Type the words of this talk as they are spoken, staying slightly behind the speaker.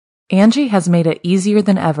Angie has made it easier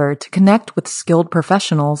than ever to connect with skilled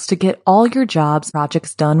professionals to get all your jobs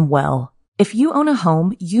projects done well. If you own a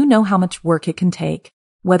home, you know how much work it can take,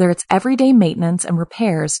 whether it's everyday maintenance and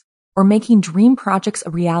repairs or making dream projects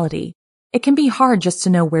a reality. It can be hard just to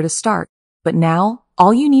know where to start, but now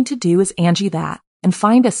all you need to do is Angie that and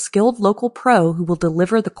find a skilled local pro who will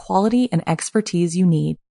deliver the quality and expertise you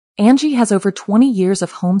need. Angie has over 20 years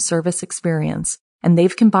of home service experience, and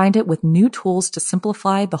they've combined it with new tools to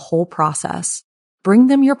simplify the whole process. Bring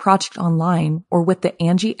them your project online or with the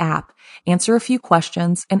Angie app, answer a few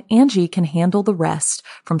questions, and Angie can handle the rest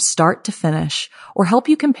from start to finish or help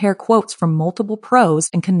you compare quotes from multiple pros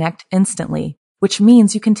and connect instantly, which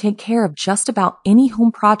means you can take care of just about any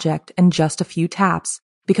home project in just a few taps.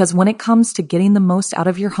 Because when it comes to getting the most out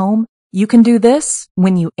of your home, you can do this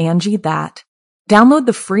when you Angie that. Download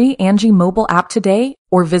the free Angie mobile app today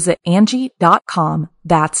or visit Angie.com.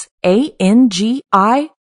 That's ANGI.com.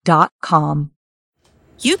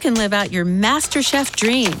 You can live out your MasterChef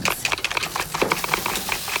dreams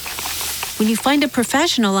when you find a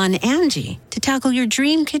professional on Angie to tackle your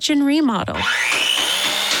dream kitchen remodel.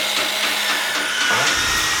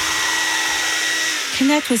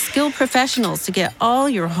 Connect with skilled professionals to get all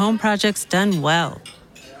your home projects done well.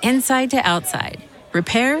 Inside to outside,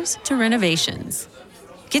 repairs to renovations.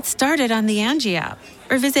 Get started on the Angie app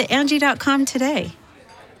or visit Angie.com today.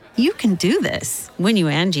 You can do this when you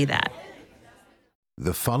Angie that.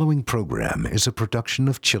 The following program is a production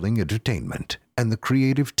of Chilling Entertainment and the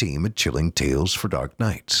creative team at Chilling Tales for Dark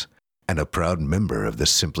Nights, and a proud member of the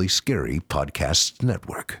Simply Scary Podcasts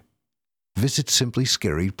Network. Visit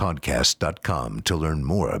simplyscarypodcast.com to learn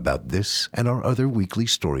more about this and our other weekly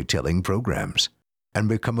storytelling programs, and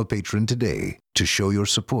become a patron today to show your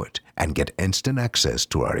support and get instant access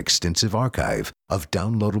to our extensive archive of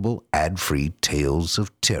downloadable ad-free tales of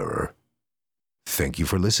terror. Thank you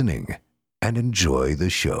for listening and enjoy the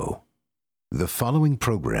show. The following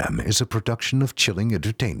program is a production of Chilling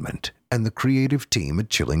Entertainment and the creative team at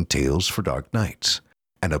Chilling Tales for Dark Nights,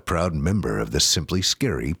 and a proud member of the Simply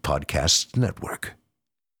Scary Podcasts Network.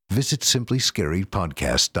 Visit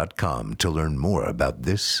simplyscarypodcast.com to learn more about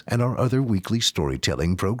this and our other weekly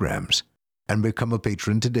storytelling programs, and become a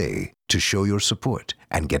patron today to show your support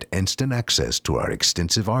and get instant access to our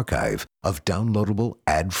extensive archive of downloadable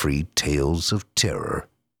ad-free tales of terror.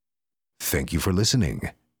 Thank you for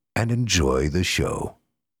listening and enjoy the show.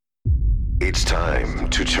 It's time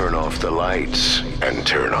to turn off the lights and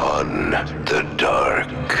turn on the dark.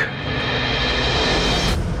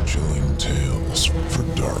 Chilling Tales for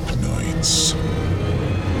Dark Nights.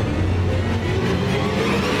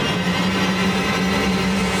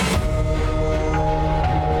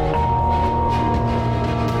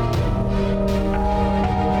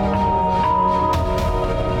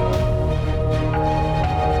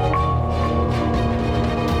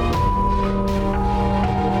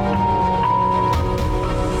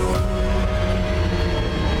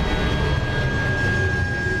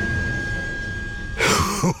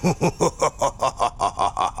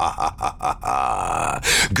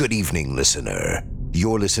 Good evening, listener.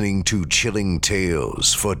 You're listening to Chilling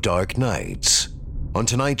Tales for Dark Nights. On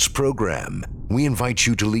tonight's program, we invite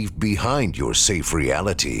you to leave behind your safe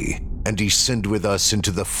reality and descend with us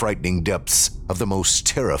into the frightening depths of the most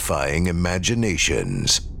terrifying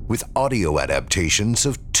imaginations with audio adaptations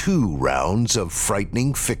of 2 rounds of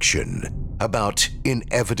frightening fiction about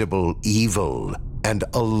inevitable evil and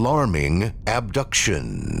alarming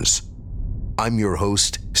abductions. I'm your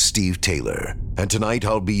host, Steve Taylor, and tonight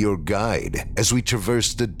I'll be your guide as we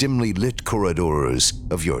traverse the dimly lit corridors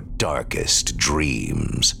of your darkest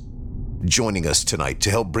dreams. Joining us tonight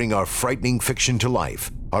to help bring our frightening fiction to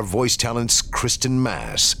life are voice talents Kristen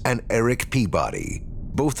Mass and Eric Peabody,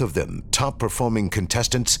 both of them top-performing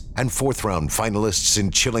contestants and 4th-round finalists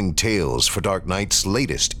in Chilling Tales for Dark Nights'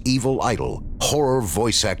 latest Evil Idol horror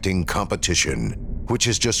voice acting competition, which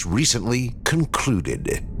has just recently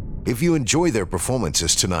concluded. If you enjoy their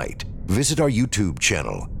performances tonight, visit our YouTube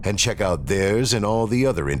channel and check out theirs and all the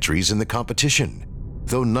other entries in the competition.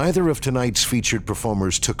 Though neither of tonight's featured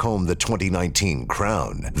performers took home the 2019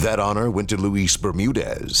 crown, that honor went to Luis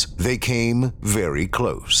Bermudez. They came very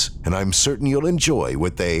close, and I'm certain you'll enjoy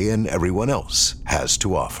what they and everyone else has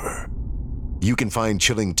to offer. You can find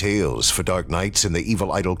Chilling Tales for Dark Nights in the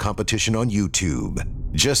Evil Idol competition on YouTube.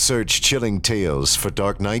 Just search Chilling Tales for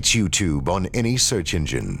Dark Nights YouTube on any search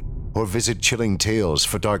engine, or visit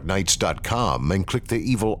chillingtalesfordarknights.com and click the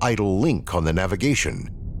Evil Idol link on the navigation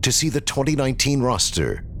to see the 2019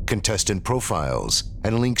 roster, contestant profiles,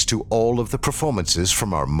 and links to all of the performances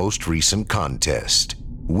from our most recent contest.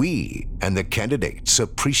 We and the candidates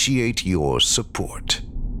appreciate your support.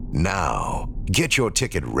 Now, get your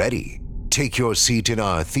ticket ready, take your seat in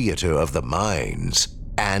our theater of the minds,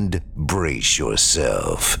 and brace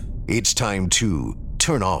yourself. It's time to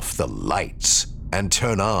turn off the lights and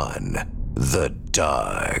turn on the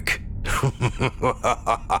dark.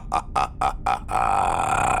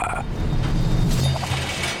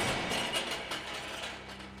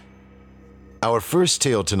 Our first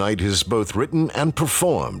tale tonight is both written and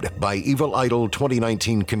performed by Evil Idol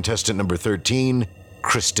 2019 contestant number 13,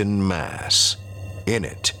 Kristen Mass. In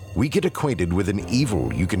it, we get acquainted with an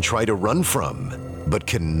evil you can try to run from, but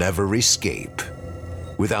can never escape.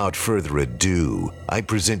 Without further ado, I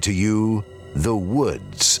present to you The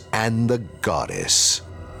Woods and the Goddess.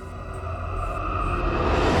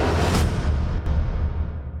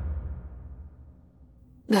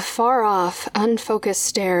 The far-off, unfocused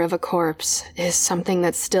stare of a corpse is something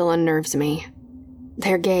that still unnerves me.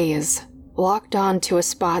 Their gaze, locked on to a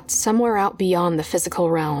spot somewhere out beyond the physical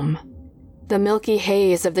realm. The milky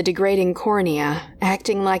haze of the degrading cornea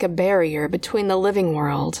acting like a barrier between the living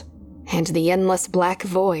world and the endless black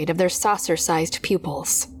void of their saucer-sized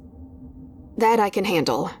pupils. That I can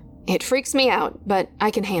handle. It freaks me out, but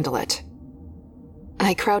I can handle it.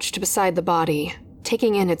 I crouched beside the body,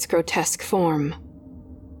 taking in its grotesque form.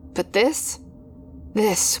 But this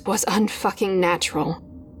was unfucking natural.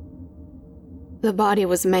 The body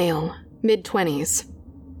was male, mid-20s,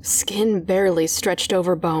 skin barely stretched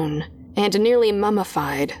over bone, and nearly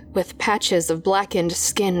mummified, with patches of blackened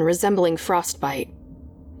skin resembling frostbite.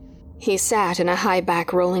 He sat in a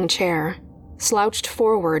high-back rolling chair, slouched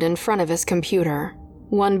forward in front of his computer,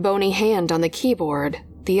 one bony hand on the keyboard,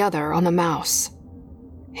 the other on the mouse.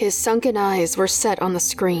 His sunken eyes were set on the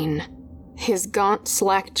screen, his gaunt,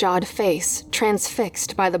 slack-jawed face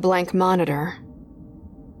transfixed by the blank monitor.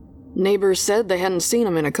 Neighbors said they hadn't seen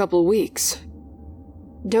him in a couple weeks.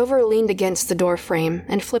 Dover leaned against the doorframe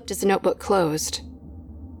and flipped his notebook closed.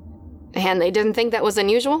 And they didn't think that was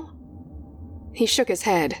unusual? He shook his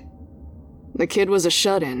head. The kid was a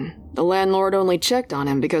shut-in. The landlord only checked on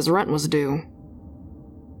him because rent was due.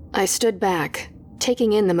 I stood back,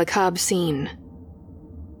 taking in the macabre scene.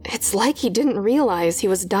 It's like he didn't realize he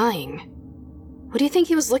was dying. What do you think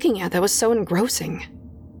he was looking at that was so engrossing?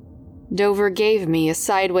 Dover gave me a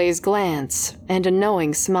sideways glance and a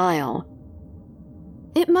knowing smile.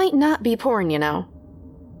 It might not be porn, you know.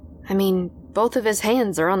 I mean, both of his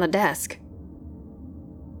hands are on the desk.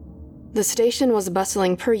 The station was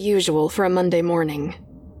bustling per usual for a Monday morning.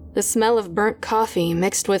 The smell of burnt coffee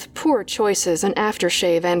mixed with poor choices in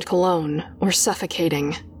aftershave and cologne were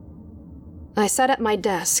suffocating. I sat at my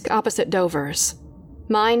desk opposite Dover's,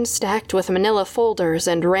 mine stacked with manila folders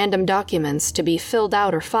and random documents to be filled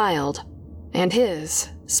out or filed, and his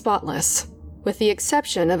spotless, with the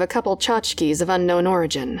exception of a couple tchotchkes of unknown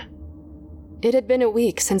origin. It had been a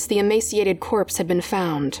week since the emaciated corpse had been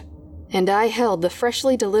found, and I held the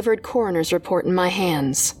freshly delivered coroner's report in my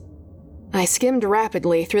hands. I skimmed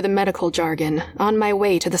rapidly through the medical jargon on my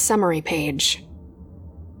way to the summary page.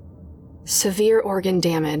 Severe organ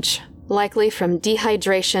damage, likely from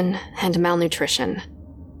dehydration and malnutrition.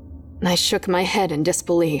 I shook my head in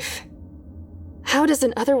disbelief. How does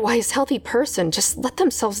an otherwise healthy person just let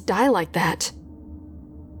themselves die like that?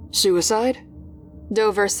 Suicide?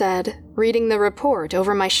 Dover said, reading the report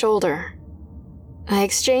over my shoulder. I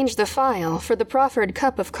exchanged the file for the proffered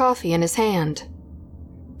cup of coffee in his hand.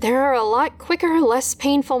 There are a lot quicker, less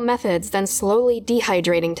painful methods than slowly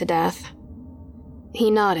dehydrating to death. He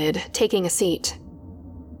nodded, taking a seat.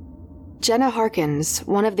 Jenna Harkins,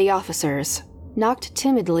 one of the officers, knocked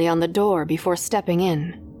timidly on the door before stepping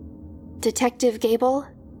in. Detective Gable,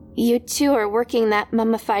 you two are working that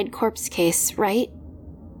mummified corpse case, right?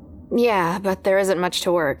 Yeah, but there isn't much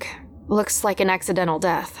to work. Looks like an accidental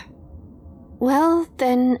death. Well,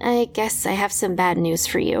 then I guess I have some bad news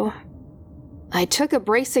for you. I took a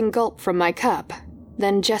bracing gulp from my cup,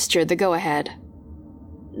 then gestured the go-ahead.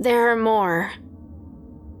 There are more.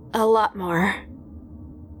 A lot more.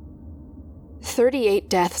 38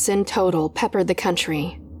 deaths in total peppered the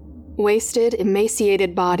country. Wasted,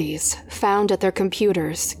 emaciated bodies found at their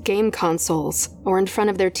computers, game consoles, or in front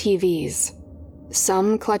of their TVs.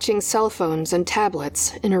 Some clutching cell phones and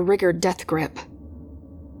tablets in a rigid death grip.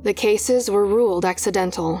 The cases were ruled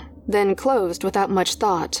accidental, then closed without much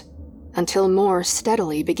thought, until more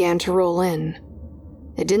steadily began to roll in.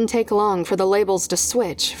 It didn't take long for the labels to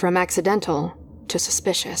switch from accidental to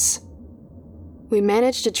suspicious. We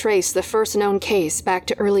managed to trace the first known case back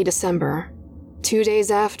to early December, 2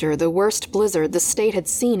 days after the worst blizzard the state had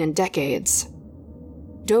seen in decades.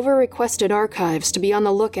 Dover requested archives to be on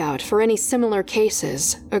the lookout for any similar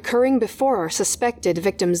cases occurring before our suspected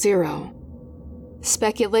victim 0.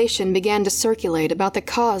 Speculation began to circulate about the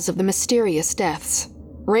cause of the mysterious deaths,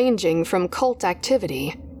 ranging from cult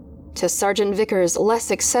activity to Sergeant Vickers'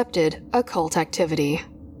 less accepted occult activity.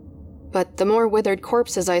 But the more withered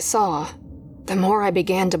corpses I saw, the more I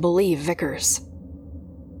began to believe Vickers.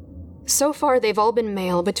 So far, they've all been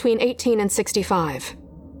male between 18 and 65.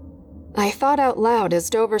 I thought out loud as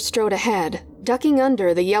Dover strode ahead, ducking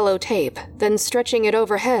under the yellow tape, then stretching it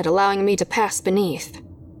overhead, allowing me to pass beneath.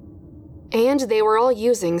 And they were all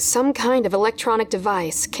using some kind of electronic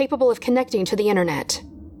device capable of connecting to the internet.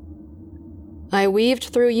 I weaved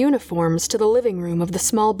through uniforms to the living room of the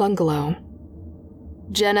small bungalow.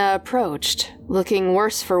 Jenna approached, looking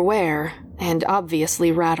worse for wear and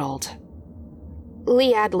obviously rattled.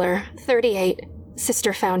 "Lee Adler, 38.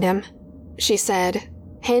 Sister found him," she said,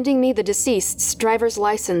 handing me the deceased's driver's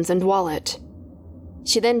license and wallet.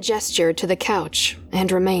 She then gestured to the couch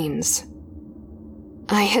and remains.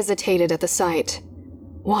 I hesitated at the sight,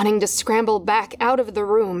 wanting to scramble back out of the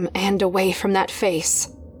room and away from that face.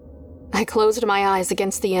 I closed my eyes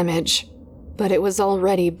against the image, but it was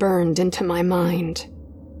already burned into my mind.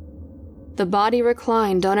 The body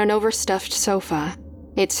reclined on an overstuffed sofa,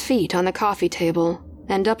 its feet on the coffee table,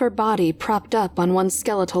 and upper body propped up on one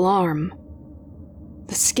skeletal arm.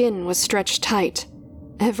 The skin was stretched tight,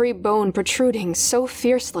 every bone protruding so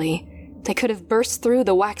fiercely they could have burst through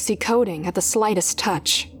the waxy coating at the slightest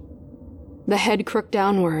touch. The head crooked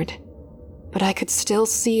downward, but I could still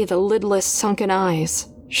see the lidless sunken eyes,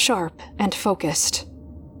 sharp and focused.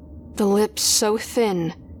 The lips so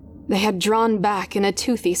thin they had drawn back in a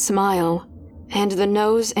toothy smile, and the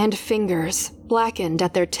nose and fingers blackened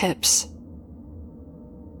at their tips.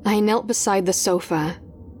 I knelt beside the sofa,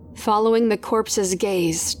 following the corpse's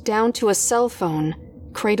gaze down to a cell phone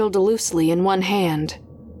cradled loosely in one hand.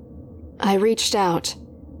 I reached out,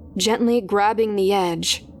 gently grabbing the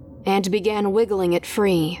edge, and began wiggling it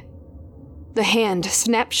free. The hand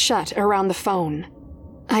snapped shut around the phone.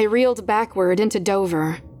 I reeled backward into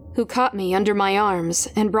Dover, who caught me under my arms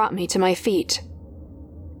and brought me to my feet.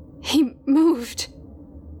 "He moved."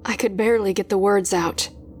 I could barely get the words out.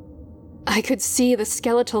 I could see the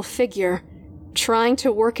skeletal figure trying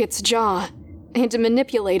to work its jaw and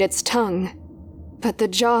manipulate its tongue, but the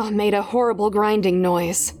jaw made a horrible grinding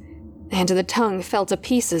noise, and the tongue fell to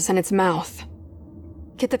pieces in its mouth.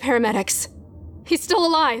 "Get the paramedics. He's still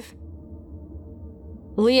alive."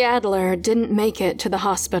 Lee Adler didn't make it to the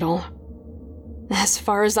hospital. As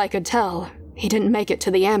far as I could tell, he didn't make it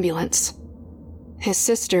to the ambulance. His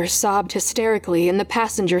sister sobbed hysterically in the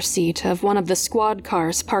passenger seat of one of the squad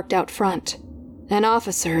cars parked out front, an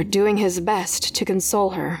officer doing his best to console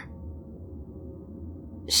her.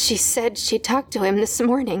 "She said she talked to him this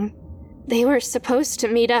morning. They were supposed to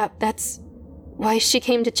meet up. That's why she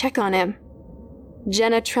came to check on him."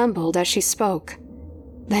 Jenna trembled as she spoke,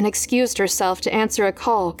 then excused herself to answer a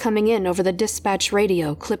call coming in over the dispatch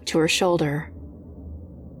radio clipped to her shoulder.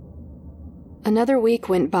 Another week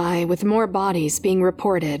went by with more bodies being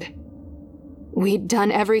reported. We'd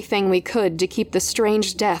done everything we could to keep the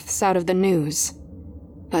strange deaths out of the news,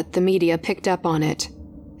 but the media picked up on it,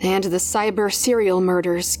 and the cyber serial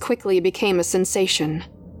murders quickly became a sensation.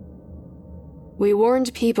 We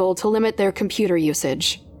warned people to limit their computer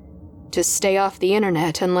usage, to stay off the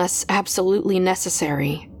internet unless absolutely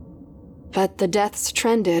necessary. But the deaths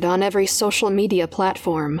trended on every social media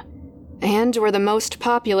platform, and were the most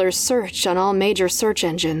popular search on all major search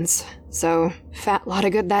engines, so fat lot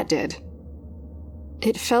of good that did.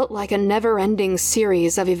 It felt like a never-ending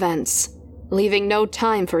series of events, leaving no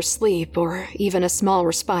time for sleep or even a small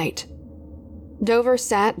respite. Dover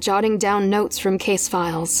sat jotting down notes from case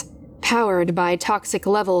files, powered by toxic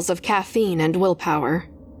levels of caffeine and willpower,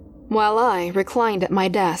 while I reclined at my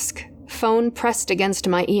desk, phone pressed against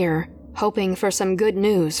my ear, hoping for some good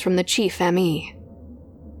news from the chief ME.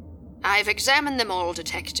 "I've examined them all,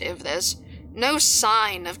 Detective. There's no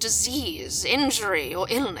sign of disease, injury, or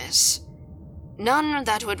illness. None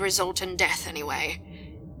that would result in death, anyway.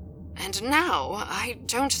 And now, I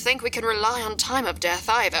don't think we can rely on time of death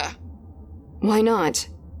either." "Why not?"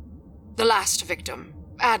 "The last victim,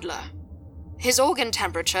 Adler. His organ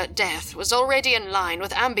temperature at death was already in line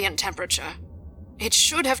with ambient temperature. It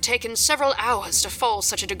should have taken several hours to fall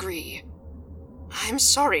such a degree. I'm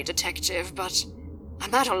sorry, Detective, but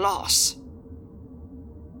I'm at a loss."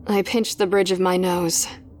 I pinched the bridge of my nose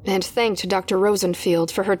and thanked Dr.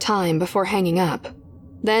 Rosenfield for her time before hanging up,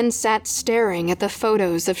 then sat staring at the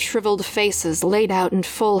photos of shriveled faces laid out in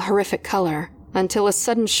full horrific color until a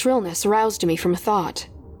sudden shrillness roused me from thought.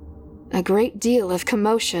 A great deal of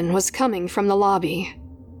commotion was coming from the lobby.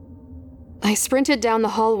 I sprinted down the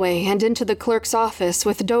hallway and into the clerk's office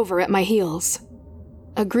with Dover at my heels.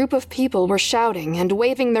 A group of people were shouting and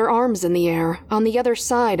waving their arms in the air on the other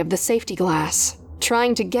side of the safety glass,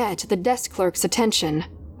 trying to get the desk clerk's attention,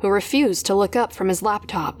 who refused to look up from his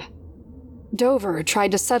laptop. Dover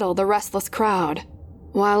tried to settle the restless crowd,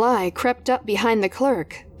 while I crept up behind the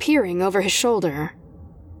clerk, peering over his shoulder.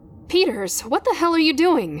 "Peters, what the hell are you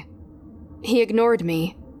doing?" He ignored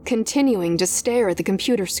me, continuing to stare at the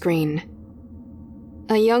computer screen.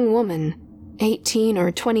 A young woman, 18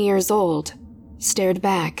 or 20 years old, stared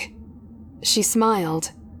back. She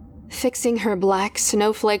smiled, fixing her black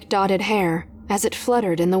snowflake-dotted hair as it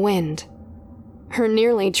fluttered in the wind, her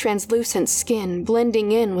nearly translucent skin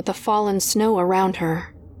blending in with the fallen snow around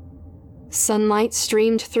her. Sunlight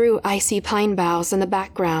streamed through icy pine boughs in the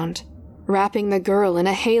background, wrapping the girl in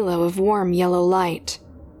a halo of warm yellow light.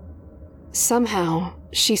 Somehow,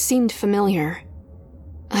 she seemed familiar.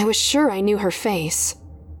 I was sure I knew her face,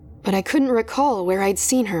 but I couldn't recall where I'd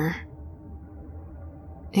seen her.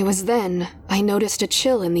 It was then I noticed a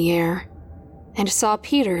chill in the air, and saw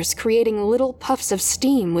Peters creating little puffs of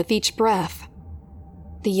steam with each breath.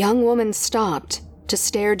 The young woman stopped to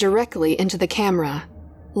stare directly into the camera,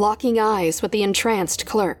 locking eyes with the entranced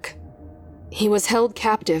clerk. He was held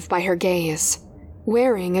captive by her gaze,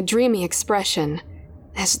 wearing a dreamy expression,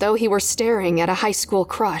 as though he were staring at a high school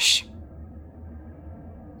crush.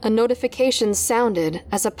 A notification sounded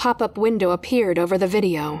as a pop-up window appeared over the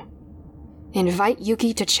video. "Invite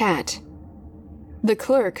Yuki to chat." The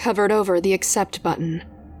clerk hovered over the accept button,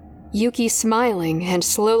 Yuki smiling and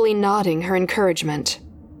slowly nodding her encouragement.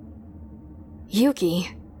 Yuki.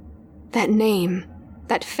 That name,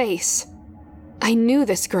 that face. I knew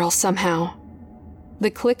this girl somehow.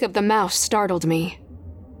 The click of the mouse startled me.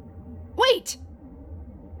 "Wait!"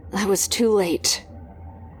 I was too late.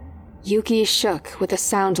 Yuki shook with a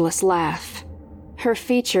soundless laugh, her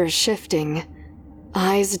features shifting,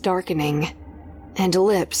 eyes darkening, and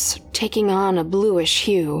lips taking on a bluish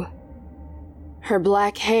hue. Her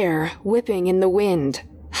black hair whipping in the wind,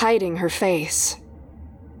 hiding her face.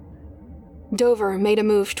 Dover made a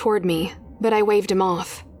move toward me, but I waved him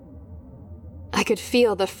off. I could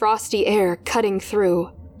feel the frosty air cutting through,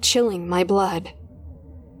 chilling my blood.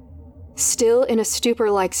 Still in a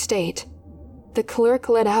stupor-like state, the clerk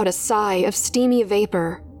let out a sigh of steamy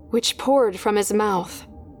vapor, which poured from his mouth,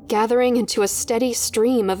 gathering into a steady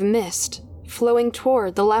stream of mist, flowing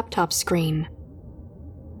toward the laptop screen.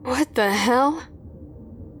 What the hell?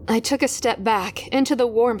 I took a step back into the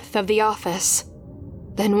warmth of the office,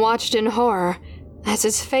 then watched in horror as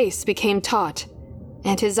his face became taut,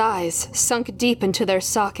 and his eyes sunk deep into their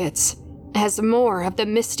sockets as more of the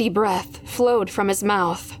misty breath flowed from his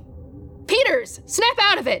mouth. "Peters, snap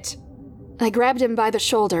out of it!" I grabbed him by the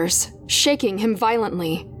shoulders, shaking him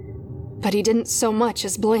violently, but he didn't so much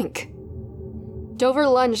as blink. Dover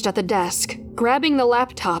lunged at the desk, grabbing the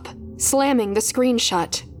laptop, slamming the screen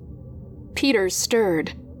shut. Peters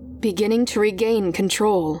stirred, beginning to regain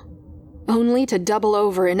control, only to double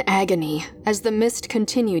over in agony as the mist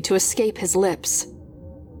continued to escape his lips.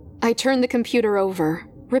 I turned the computer over,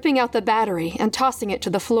 ripping out the battery and tossing it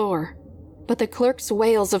to the floor, but the clerk's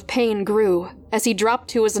wails of pain grew as he dropped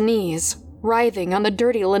to his knees, writhing on the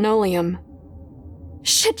dirty linoleum.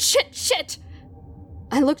 Shit, shit, shit!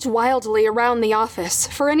 I looked wildly around the office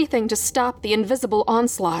for anything to stop the invisible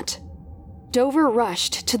onslaught. Dover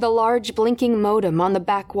rushed to the large blinking modem on the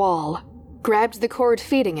back wall, grabbed the cord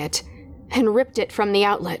feeding it, and ripped it from the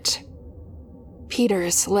outlet.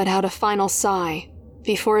 Peters let out a final sigh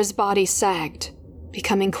before his body sagged,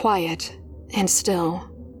 becoming quiet and still.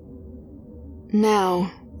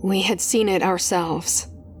 Now, we had seen it ourselves,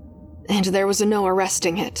 and there was no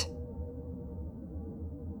arresting it.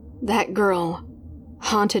 That girl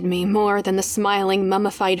haunted me more than the smiling,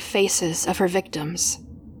 mummified faces of her victims.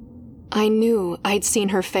 I knew I'd seen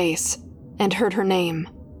her face and heard her name.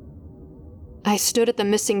 I stood at the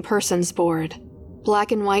missing persons board.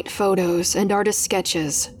 Black and white photos and artist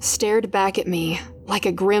sketches stared back at me like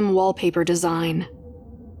a grim wallpaper design.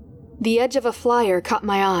 The edge of a flyer caught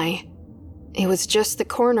my eye. It was just the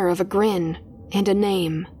corner of a grin and a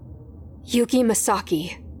name. Yuki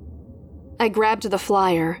Misaki. I grabbed the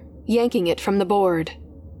flyer, yanking it from the board.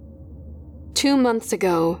 2 months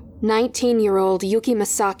ago, 19-year-old Yuki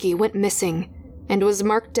Misaki went missing and was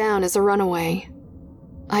marked down as a runaway.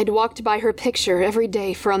 I'd walked by her picture every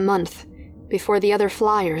day for a month before the other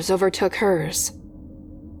flyers overtook hers.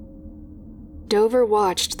 Dover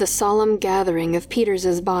watched the solemn gathering of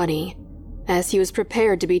Peters's body as he was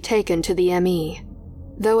prepared to be taken to the ME,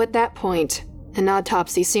 though at that point, an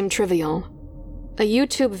autopsy seemed trivial. A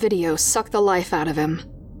YouTube video sucked the life out of him.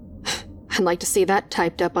 I'd like to see that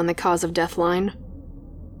typed up on the cause of death line.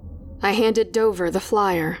 I handed Dover the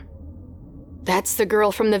flyer. That's the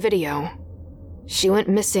girl from the video. She went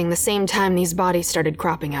missing the same time these bodies started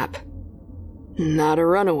cropping up. Not a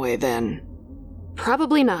runaway, then.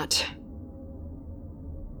 Probably not.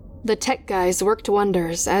 The tech guys worked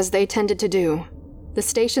wonders, as they tended to do. The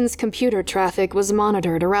station's computer traffic was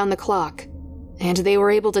monitored around the clock, and they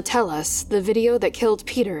were able to tell us the video that killed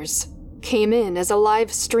Peters came in as a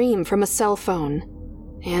live stream from a cell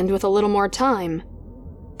phone, and with a little more time,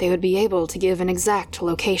 they would be able to give an exact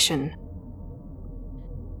location.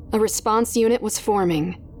 A response unit was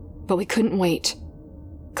forming, but we couldn't wait.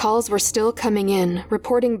 Calls were still coming in,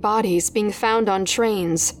 reporting bodies being found on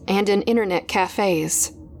trains and in internet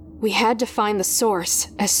cafes. We had to find the source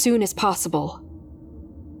as soon as possible.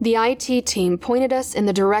 The IT team pointed us in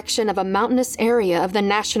the direction of a mountainous area of the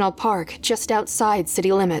national park just outside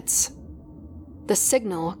city limits. The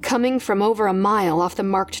signal coming from over a mile off the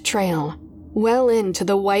marked trail, well into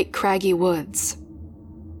the white craggy woods.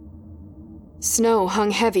 Snow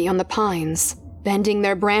hung heavy on the pines, bending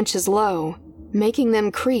their branches low, making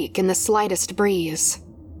them creak in the slightest breeze.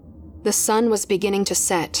 The sun was beginning to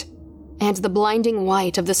set, and the blinding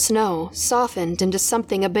white of the snow softened into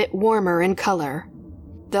something a bit warmer in color,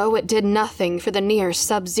 though it did nothing for the near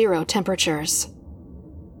sub-zero temperatures.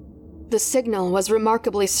 The signal was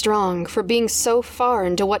remarkably strong for being so far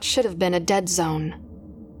into what should have been a dead zone.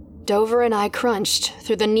 Dover and I crunched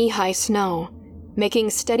through the knee-high snow, making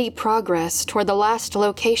steady progress toward the last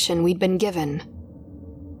location we'd been given.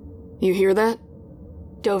 You hear that?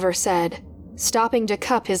 Dover said, stopping to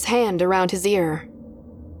cup his hand around his ear.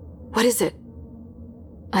 What is it?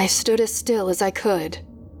 I stood as still as I could,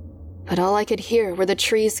 but all I could hear were the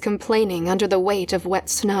trees complaining under the weight of wet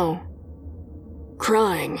snow.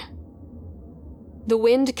 Crying. The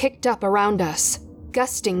wind kicked up around us,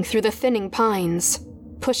 gusting through the thinning pines,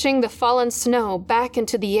 pushing the fallen snow back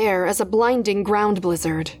into the air as a blinding ground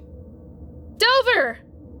blizzard. Dover!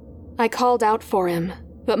 I called out for him,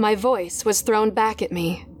 but my voice was thrown back at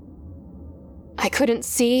me. I couldn't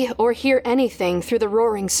see or hear anything through the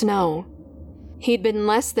roaring snow. He'd been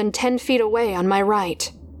less than 10 feet away on my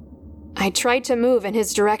right. I tried to move in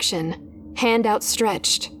his direction, hand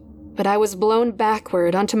outstretched, but I was blown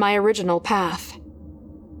backward onto my original path.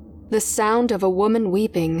 The sound of a woman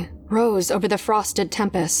weeping rose over the frosted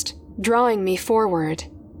tempest, drawing me forward.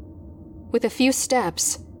 With a few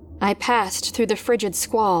steps, I passed through the frigid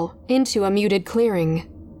squall into a muted clearing.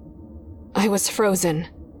 I was frozen,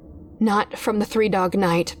 not from the three-dog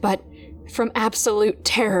night, but from absolute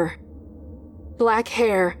terror. Black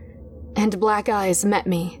hair and black eyes met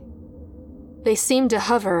me. They seemed to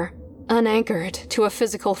hover, unanchored to a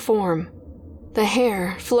physical form, the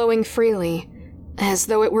hair flowing freely, as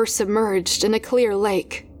though it were submerged in a clear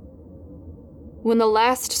lake. When the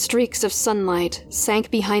last streaks of sunlight sank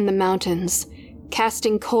behind the mountains,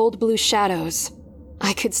 casting cold blue shadows,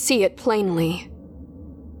 I could see it plainly.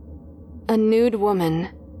 A nude woman,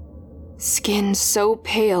 skin so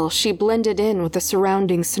pale she blended in with the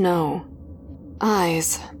surrounding snow,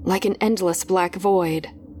 eyes like an endless black void,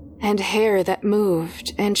 and hair that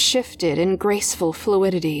moved and shifted in graceful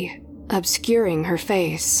fluidity, obscuring her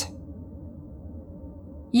face.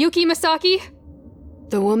 Yuki Masaki?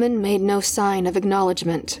 The woman made no sign of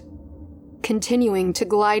acknowledgement, continuing to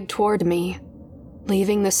glide toward me,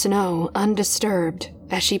 leaving the snow undisturbed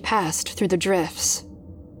as she passed through the drifts.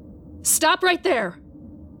 Stop right there!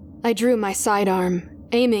 I drew my sidearm,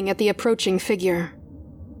 aiming at the approaching figure.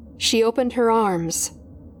 She opened her arms,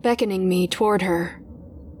 beckoning me toward her.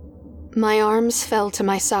 My arms fell to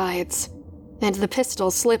my sides, and the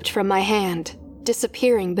pistol slipped from my hand,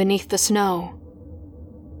 disappearing beneath the snow.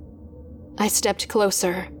 I stepped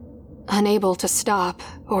closer, unable to stop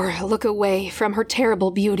or look away from her terrible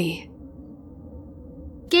beauty.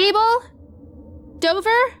 Gable? Dover?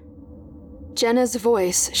 Jenna's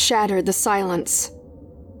voice shattered the silence.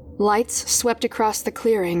 Lights swept across the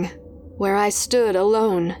clearing, where I stood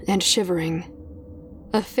alone and shivering.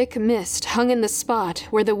 A thick mist hung in the spot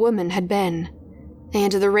where the woman had been,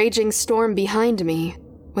 and the raging storm behind me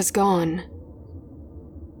was gone.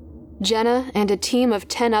 Jenna and a team of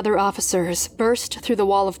 10 other officers burst through the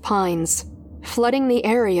wall of pines, flooding the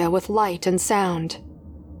area with light and sound.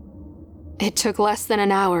 It took less than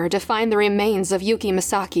an hour to find the remains of Yuki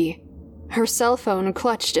Masaki, her cell phone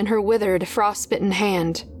clutched in her withered, frostbitten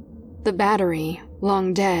hand, the battery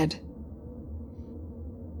long dead.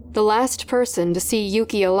 The last person to see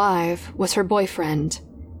Yuki alive was her boyfriend,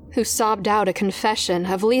 who sobbed out a confession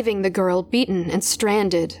of leaving the girl beaten and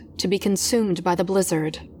stranded to be consumed by the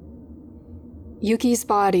blizzard. Yuki's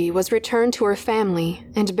body was returned to her family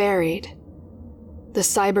and buried. The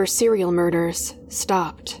cyber serial murders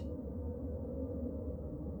stopped.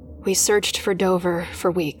 We searched for Dover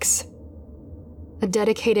for weeks. A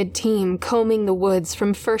dedicated team combing the woods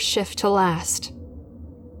from first shift to last.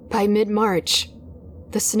 By mid-March,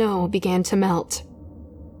 the snow began to melt.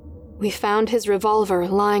 We found his revolver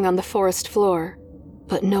lying on the forest floor,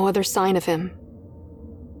 but no other sign of him.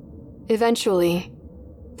 Eventually,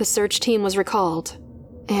 the search team was recalled,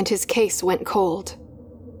 and his case went cold.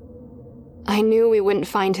 I knew we wouldn't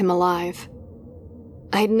find him alive.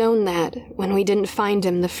 I'd known that when we didn't find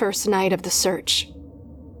him the first night of the search.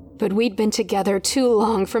 But we'd been together too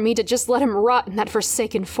long for me to just let him rot in that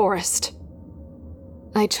forsaken forest.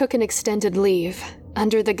 I took an extended leave,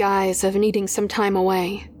 under the guise of needing some time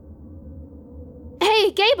away.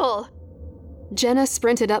 Hey, Gable! Jenna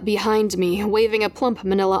sprinted up behind me, waving a plump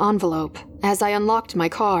manila envelope, as I unlocked my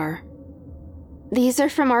car. These are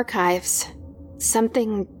from archives.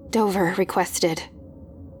 Something Dover requested.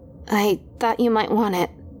 I thought you might want it.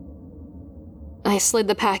 I slid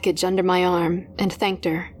the package under my arm and thanked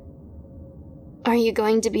her. Are you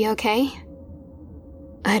going to be okay?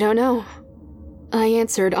 I don't know, I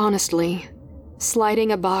answered honestly,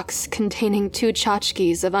 sliding a box containing 2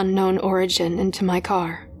 tchotchkes of unknown origin into my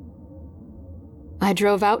car. I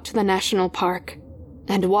drove out to the national park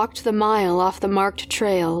and walked the mile off the marked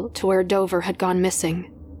trail to where Dover had gone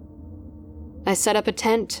missing. I set up a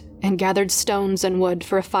tent and gathered stones and wood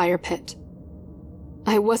for a fire pit.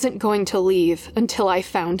 I wasn't going to leave until I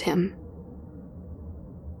found him.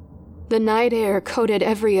 The night air coated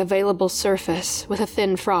every available surface with a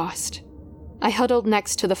thin frost. I huddled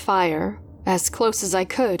next to the fire, as close as I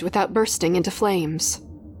could without bursting into flames.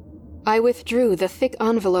 I withdrew the thick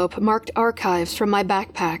envelope marked archives from my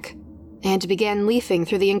backpack and began leafing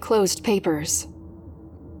through the enclosed papers.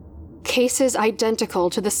 Cases identical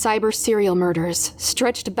to the cyber serial murders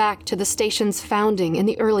stretched back to the station's founding in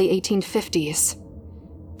the early 1850s.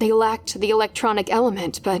 They lacked the electronic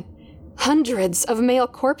element, but hundreds of male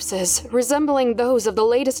corpses resembling those of the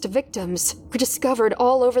latest victims were discovered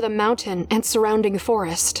all over the mountain and surrounding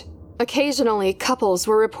forest. Occasionally, couples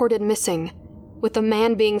were reported missing, with the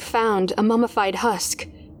man being found a mummified husk,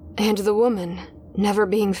 and the woman never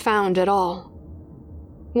being found at all.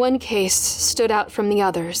 One case stood out from the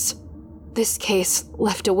others. This case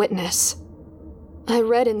left a witness. I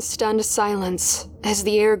read in stunned silence as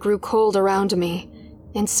the air grew cold around me,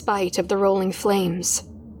 in spite of the rolling flames.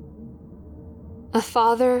 A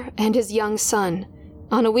father and his young son,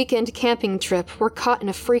 on a weekend camping trip, were caught in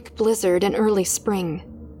a freak blizzard in early spring.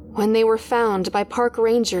 When they were found by park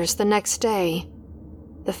rangers the next day,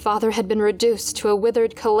 the father had been reduced to a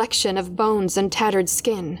withered collection of bones and tattered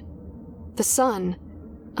skin. The son,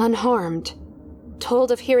 unharmed,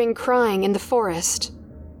 told of hearing crying in the forest,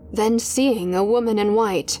 then seeing a woman in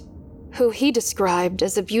white, who he described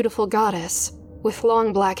as a beautiful goddess with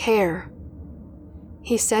long black hair.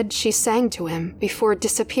 He said she sang to him before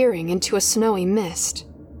disappearing into a snowy mist.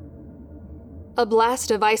 A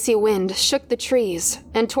blast of icy wind shook the trees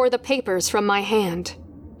and tore the papers from my hand,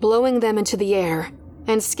 blowing them into the air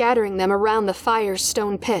and scattering them around the fire's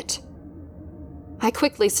stone pit. I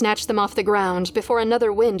quickly snatched them off the ground before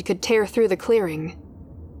another wind could tear through the clearing.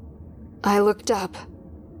 I looked up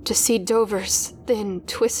to see Dover's thin,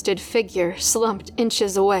 twisted figure slumped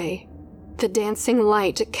inches away, the dancing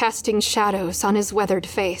light casting shadows on his weathered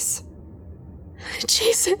face.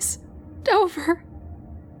 Jesus, Dover.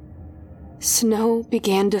 Snow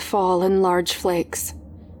began to fall in large flakes,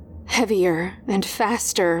 heavier and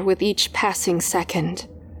faster with each passing second.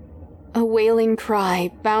 A wailing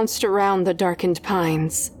cry bounced around the darkened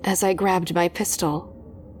pines as I grabbed my pistol.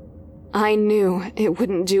 I knew it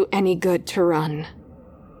wouldn't do any good to run.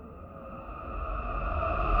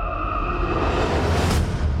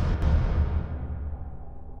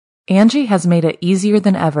 Angie has made it easier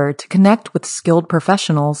than ever to connect with skilled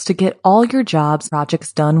professionals to get all your jobs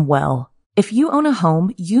projects done well. If you own a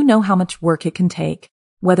home, you know how much work it can take,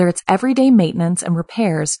 whether it's everyday maintenance and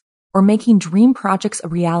repairs or making dream projects a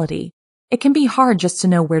reality. It can be hard just to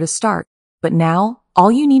know where to start, but now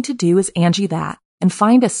all you need to do is Angie that and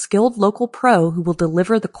find a skilled local pro who will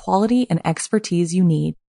deliver the quality and expertise you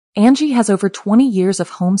need. Angie has over 20 years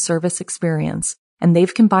of home service experience, and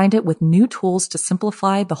they've combined it with new tools to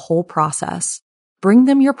simplify the whole process. Bring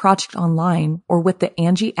them your project online or with the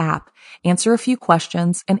Angie app, answer a few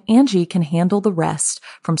questions, and Angie can handle the rest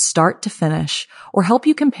from start to finish or help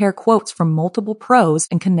you compare quotes from multiple pros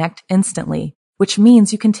and connect instantly, which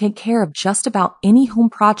means you can take care of just about any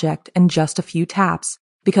home project in just a few taps.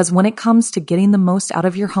 Because when it comes to getting the most out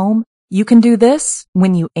of your home, you can do this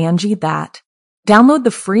when you Angie that. Download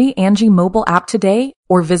the free Angie mobile app today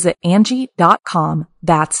or visit Angie.com.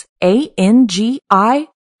 That's ANGI.com.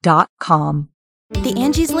 The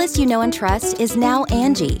Angie's List you know and trust is now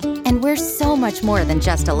Angie, and we're so much more than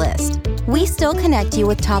just a list. We still connect you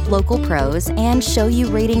with top local pros and show you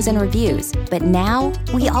ratings and reviews, but now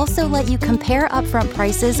we also let you compare upfront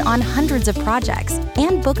prices on hundreds of projects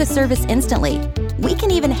and book a service instantly. We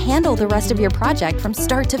can even handle the rest of your project from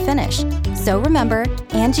start to finish. So remember,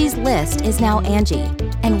 Angie's List is now Angie,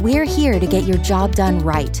 and we're here to get your job done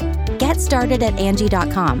right. Get started at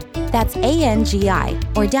Angie.com. That's ANGI,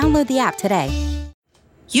 or download the app today.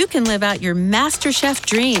 You can live out your MasterChef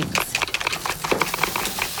dreams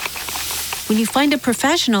when you find a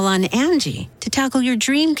professional on Angie to tackle your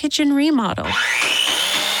dream kitchen remodel.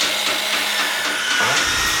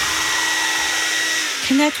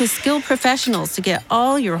 Connect with skilled professionals to get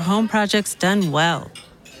all your home projects done well.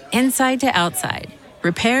 Inside to outside,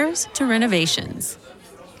 repairs to renovations.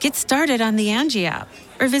 Get started on the Angie app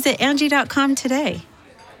or visit Angie.com today.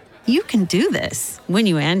 You can do this when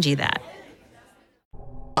you Angie that.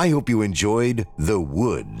 I hope you enjoyed The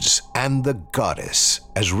Woods and the Goddess,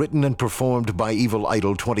 as written and performed by Evil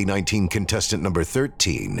Idol 2019 contestant number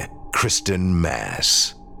 13, Kristen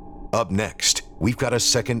Mass. Up next, we've got a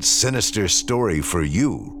second Sinister story for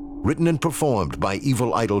you, written and performed by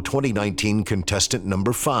Evil Idol 2019 contestant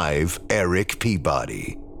number 5, Eric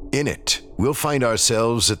Peabody. In it, we'll find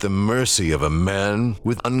ourselves at the mercy of a man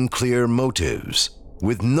with unclear motives,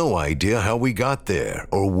 with no idea how we got there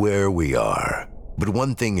or where we are. But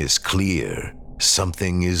one thing is clear,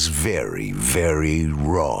 something is very, very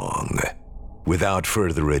wrong. Without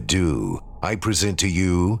further ado, I present to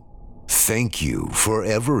you, Thank You for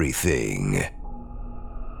Everything.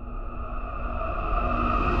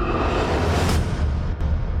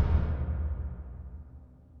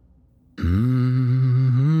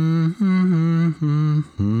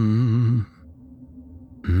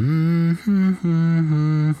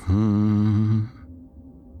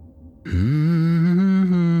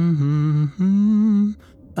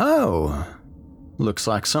 Oh, looks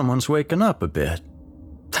like someone's waking up a bit.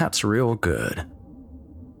 That's real good.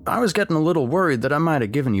 I was getting a little worried that I might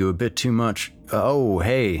have given you a bit too much. Oh,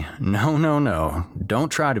 hey, no. Don't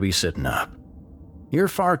try to be sitting up. You're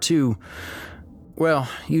far too... well,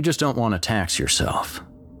 you just don't want to tax yourself.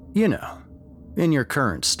 You know, in your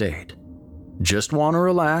current state. Just want to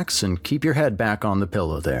relax and keep your head back on the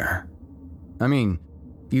pillow there. I mean,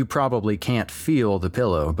 you probably can't feel the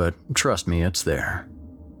pillow, but trust me, it's there.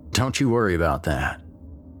 Don't you worry about that.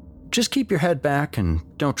 Just keep your head back and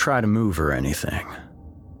don't try to move or anything.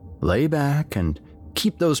 Lay back and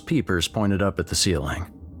keep those peepers pointed up at the ceiling.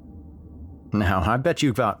 Now, I bet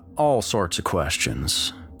you've got all sorts of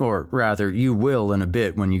questions. Or rather, you will in a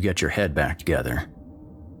bit when you get your head back together.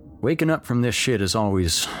 Waking up from this shit is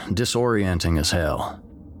always disorienting as hell.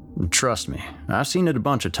 Trust me, I've seen it a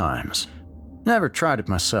bunch of times. Never tried it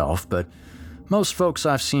myself, but most folks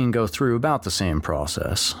I've seen go through about the same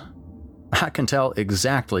process. I can tell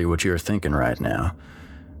exactly what you're thinking right now.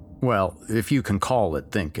 Well, if you can call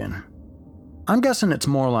it thinking. I'm guessing it's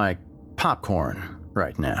more like popcorn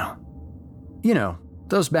right now. You know,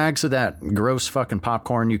 those bags of that gross fucking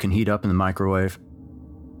popcorn you can heat up in the microwave.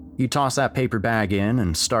 You toss that paper bag in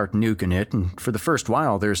and start nuking it, and for the first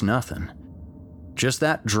while there's nothing. Just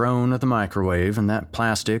that drone of the microwave and that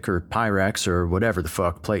plastic or Pyrex or whatever the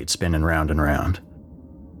fuck plate spinning round and round.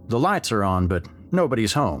 The lights are on, but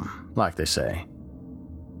nobody's home, like they say.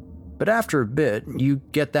 But after a bit, you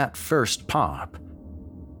get that first pop,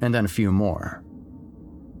 and then a few more.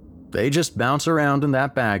 They just bounce around in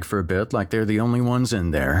that bag for a bit like they're the only ones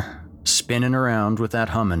in there, spinning around with that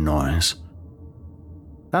humming noise.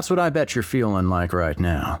 That's what I bet you're feeling like right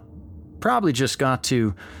now. Probably just got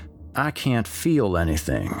to, I can't feel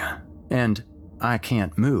anything, and I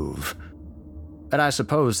can't move. And I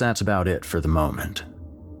suppose that's about it for the moment.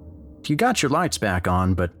 You got your lights back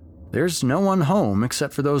on, but there's no one home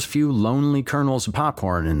except for those few lonely kernels of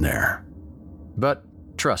popcorn in there. But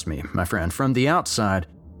trust me, my friend, from the outside,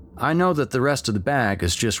 I know that the rest of the bag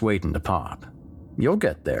is just waiting to pop. You'll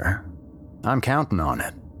get there. I'm counting on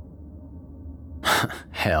it.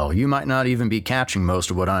 Hell, you might not even be catching most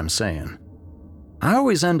of what I'm saying. I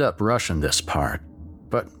always end up rushing this part,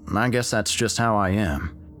 but I guess that's just how I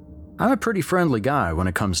am. I'm a pretty friendly guy when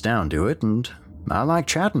it comes down to it, and I like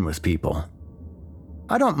chatting with people.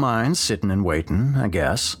 I don't mind sitting and waiting, I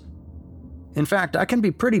guess. In fact, I can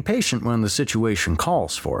be pretty patient when the situation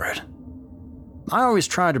calls for it. I always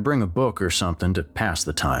try to bring a book or something to pass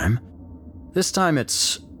the time. This time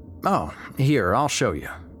it's... oh, here, I'll show you.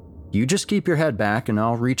 You just keep your head back and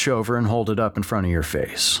I'll reach over and hold it up in front of your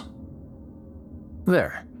face.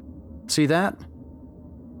 There. See that?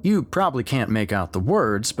 You probably can't make out the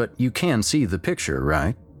words, but you can see the picture,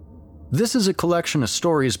 right? This is a collection of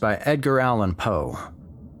stories by Edgar Allan Poe.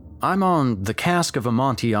 I'm on The Cask of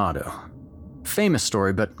Amontillado. Famous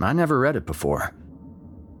story, but I never read it before.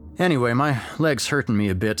 Anyway, my leg's hurting me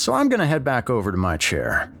a bit, so I'm gonna head back over to my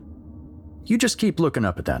chair. You just keep looking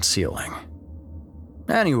up at that ceiling.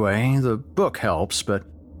 Anyway, the book helps, but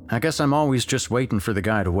I guess I'm always just waiting for the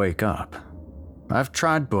guy to wake up. I've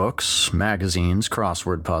tried books, magazines,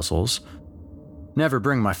 crossword puzzles. Never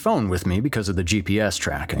bring my phone with me because of the GPS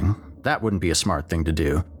tracking. That wouldn't be a smart thing to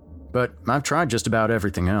do. But I've tried just about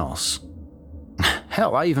everything else.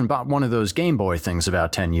 Hell, I even bought one of those Game Boy things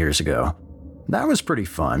about 10 years ago. That was pretty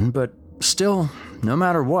fun, but still, no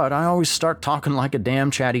matter what, I always start talking like a damn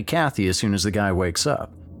chatty Cathy as soon as the guy wakes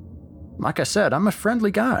up. Like I said, I'm a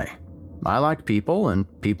friendly guy. I like people,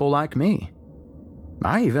 and people like me.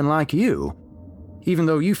 I even like you, even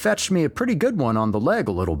though you fetched me a pretty good one on the leg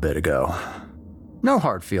a little bit ago. No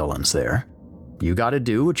hard feelings there. You gotta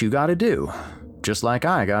do what you gotta do, just like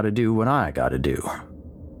I gotta do what I gotta do.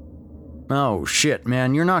 Oh shit,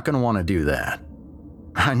 man, you're not gonna want to do that.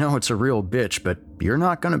 I know it's a real bitch, but you're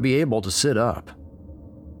not gonna be able to sit up.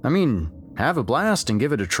 I mean, have a blast and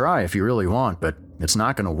give it a try if you really want, but it's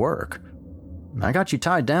not gonna work. I got you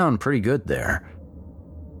tied down pretty good there.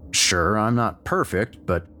 Sure, I'm not perfect,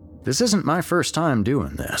 but this isn't my first time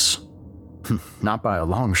doing this. Not by a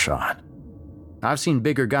long shot. I've seen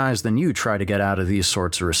bigger guys than you try to get out of these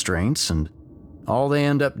sorts of restraints, and all they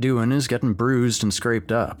end up doing is getting bruised and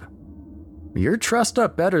scraped up. You're trussed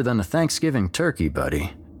up better than a Thanksgiving turkey,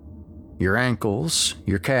 buddy. Your ankles,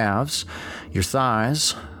 your calves, your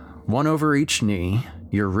thighs, one over each knee,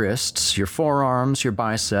 your wrists, your forearms, your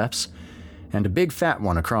biceps, and a big fat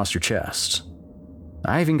one across your chest.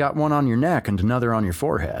 I even got one on your neck and another on your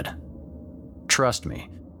forehead. Trust me,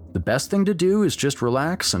 the best thing to do is just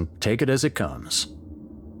relax and take it as it comes.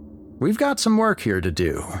 We've got some work here to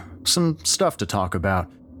do, some stuff to talk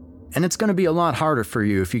about, and it's going to be a lot harder for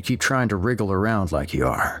you if you keep trying to wriggle around like you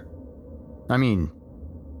are. I mean,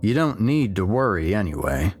 you don't need to worry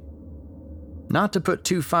anyway. Not to put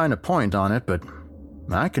too fine a point on it, but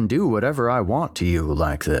I can do whatever I want to you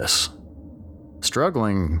like this.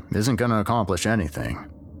 Struggling isn't going to accomplish anything.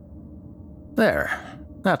 There,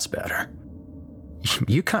 that's better.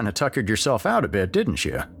 You kind of tuckered yourself out a bit, didn't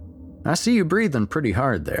you? I see you breathing pretty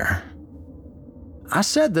hard there. I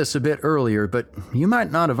said this a bit earlier, but you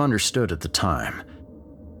might not have understood at the time.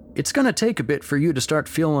 It's going to take a bit for you to start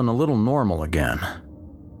feeling a little normal again.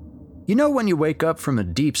 You know when you wake up from a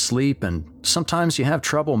deep sleep and sometimes you have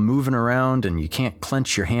trouble moving around and you can't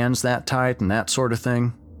clench your hands that tight and that sort of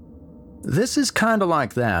thing? This is kind of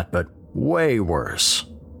like that, but way worse.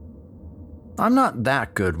 I'm not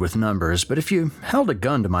that good with numbers, but if you held a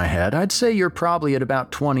gun to my head, I'd say you're probably at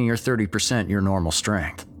about 20 or 30% your normal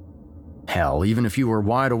strength. Hell, even if you were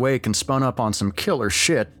wide awake and spun up on some killer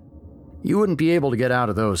shit, you wouldn't be able to get out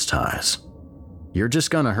of those ties. You're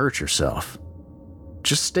just gonna hurt yourself.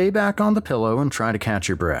 Just stay back on the pillow and try to catch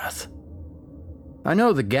your breath. I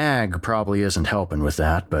know the gag probably isn't helping with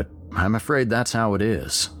that, but I'm afraid that's how it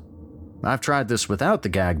is. I've tried this without the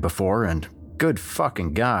gag before, and good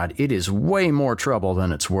fucking God, it is way more trouble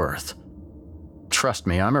than it's worth. Trust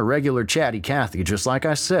me, I'm a regular chatty Cathy, just like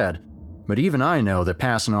I said, but even I know that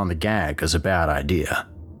passing on the gag is a bad idea.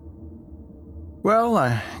 Well,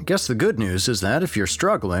 I guess the good news is that if you're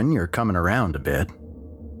struggling, you're coming around a bit.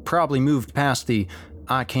 Probably moved past the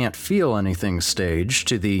I can't feel anything stage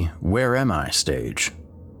to the where am I stage.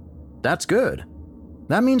 That's good.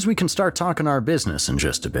 That means we can start talking our business in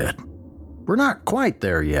just a bit. We're not quite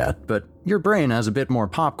there yet, but your brain has a bit more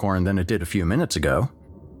popcorn than it did a few minutes ago.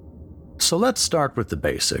 So let's start with the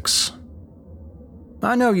basics.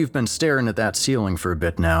 I know you've been staring at that ceiling for a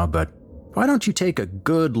bit now, but why don't you take a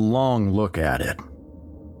good long look at it?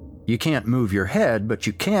 You can't move your head, but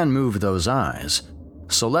you can move those eyes,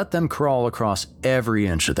 so let them crawl across every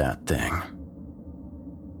inch of that thing.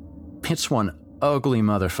 It's one ugly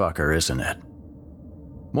motherfucker, isn't it?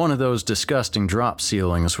 One of those disgusting drop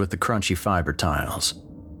ceilings with the crunchy fiber tiles.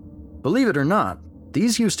 Believe it or not,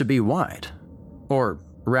 these used to be white. Or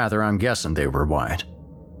rather, I'm guessing they were white.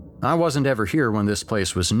 I wasn't ever here when this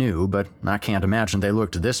place was new, but I can't imagine they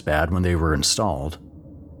looked this bad when they were installed.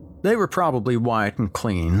 They were probably white and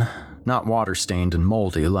clean, not water-stained and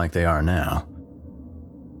moldy like they are now.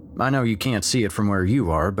 I know you can't see it from where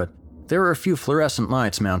you are, but there are a few fluorescent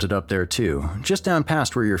lights mounted up there too, just down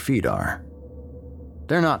past where your feet are.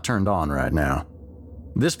 They're not turned on right now.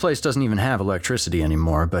 This place doesn't even have electricity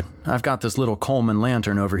anymore, but I've got this little Coleman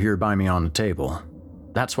lantern over here by me on the table.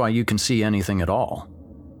 That's why you can see anything at all.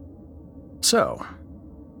 So,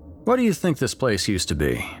 what do you think this place used to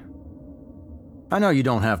be? I know you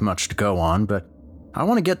don't have much to go on, but I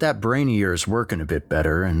want to get that brain of yours working a bit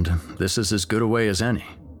better, and this is as good a way as any.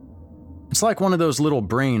 It's like one of those little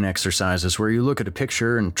brain exercises where you look at a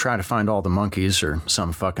picture and try to find all the monkeys or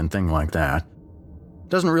some fucking thing like that.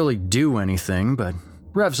 Doesn't really do anything, but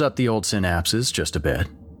revs up the old synapses just a bit.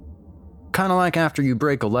 Kinda like after you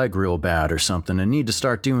break a leg real bad or something and need to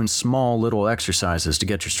start doing small little exercises to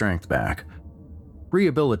get your strength back.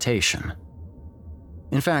 Rehabilitation.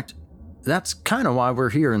 In fact, that's kinda why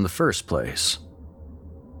we're here in the first place.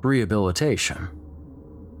 Rehabilitation.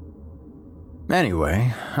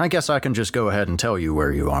 Anyway, I guess I can just go ahead and tell you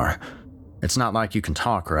where you are. It's not like you can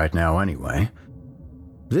talk right now anyway.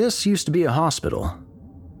 This used to be a hospital.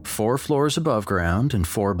 4 floors above ground and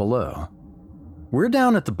 4 below. We're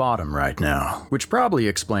down at the bottom right now, which probably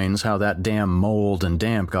explains how that damn mold and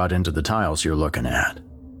damp got into the tiles you're looking at.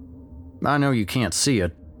 I know you can't see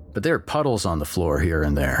it, but there are puddles on the floor here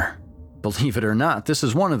and there. Believe it or not, this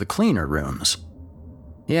is one of the cleaner rooms.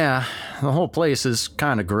 Yeah, the whole place is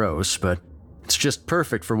kinda gross, but it's just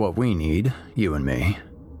perfect for what we need, you and me.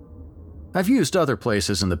 I've used other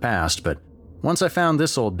places in the past, but once I found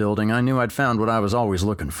this old building, I knew I'd found what I was always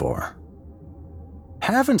looking for.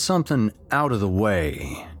 Having something out of the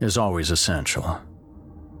way is always essential.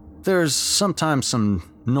 There's sometimes some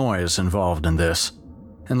noise involved in this,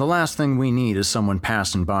 and the last thing we need is someone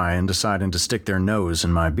passing by and deciding to stick their nose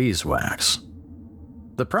in my beeswax.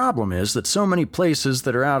 The problem is that so many places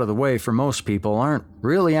that are out of the way for most people aren't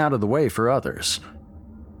really out of the way for others.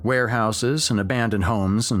 Warehouses and abandoned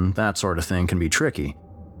homes and that sort of thing can be tricky,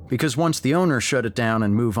 because once the owners shut it down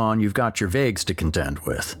and move on, you've got your vagues to contend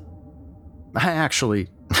with.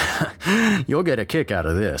 You'll get a kick out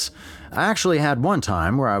of this. I actually had one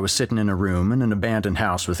time where I was sitting in a room in an abandoned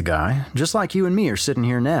house with a guy, just like you and me are sitting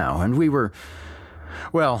here now, and we were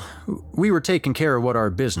taking care of what our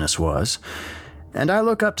business was, and I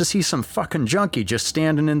look up to see some fucking junkie just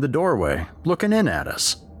standing in the doorway, looking in at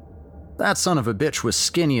us. That son of a bitch was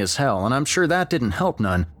skinny as hell, and I'm sure that didn't help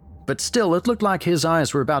none, but still it looked like his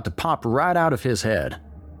eyes were about to pop right out of his head.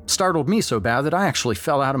 Startled me so bad that I actually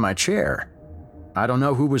fell out of my chair. I don't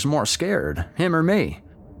know who was more scared, him or me.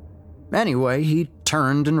 Anyway, he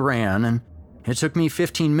turned and ran, and it took me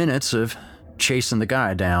 15 minutes of chasing the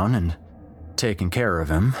guy down and taking care of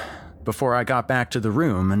him before I got back to the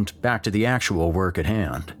room and back to the actual work at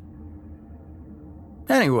hand.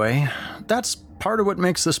 Anyway, that's part of what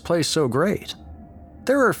makes this place so great.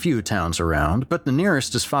 There are a few towns around, but the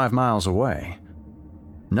nearest is 5 miles away.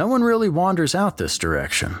 No one really wanders out this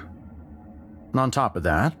direction. On top of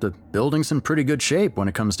that, the building's in pretty good shape when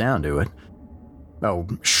it comes down to it. Oh,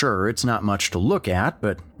 sure, it's not much to look at,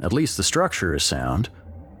 but at least the structure is sound.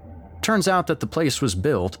 Turns out that the place was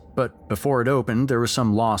built, but before it opened, there was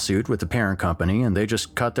some lawsuit with the parent company, and they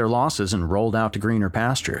just cut their losses and rolled out to greener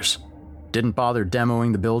pastures. Didn't bother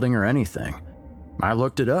demoing the building or anything. I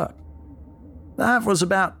looked it up. That was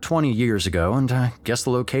about 20 years ago, and I guess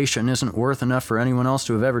the location isn't worth enough for anyone else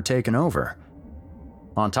to have ever taken over.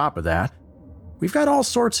 On top of that, we've got all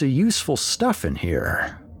sorts of useful stuff in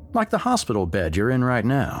here, like the hospital bed you're in right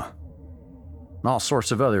now. All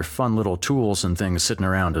sorts of other fun little tools and things sitting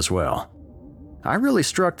around as well. I really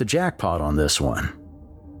struck the jackpot on this one.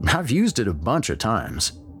 I've used it a bunch of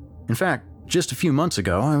times. In fact, just a few months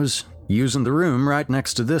ago, I was using the room right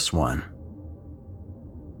next to this one.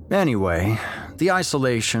 Anyway, the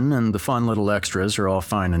isolation and the fun little extras are all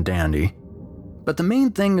fine and dandy, but the main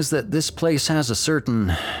thing is that this place has a certain,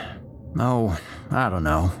 I don't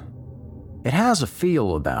know. It has a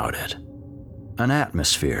feel about it. An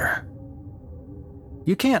atmosphere.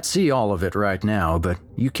 You can't see all of it right now, but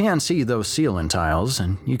you can see those ceiling tiles,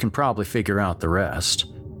 and you can probably figure out the rest.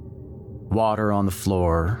 Water on the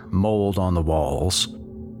floor, mold on the walls.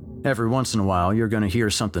 Every once in a while, you're going to hear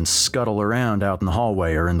something scuttle around out in the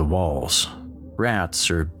hallway or in the walls.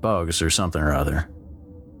 Rats or bugs or something or other.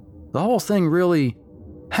 The whole thing really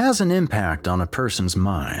has an impact on a person's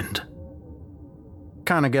mind.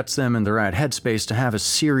 Kinda gets them in the right headspace to have a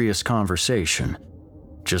serious conversation,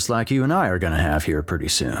 just like you and I are gonna have here pretty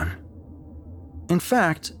soon. In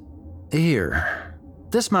fact,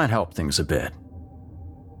 this might help things a bit.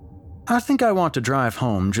 I think I want to drive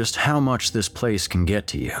home just how much this place can get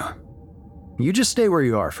to you. You just stay where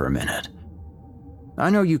you are for a minute. I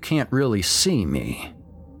know you can't really see me.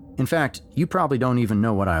 In fact, you probably don't even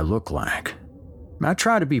know what I look like. I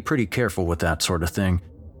try to be pretty careful with that sort of thing,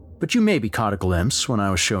 but you maybe caught a glimpse when I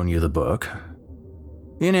was showing you the book.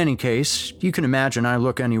 In any case, you can imagine I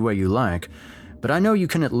look any way you like, but I know you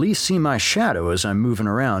can at least see my shadow as I'm moving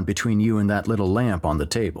around between you and that little lamp on the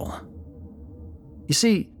table. You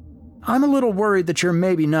see, I'm a little worried that you're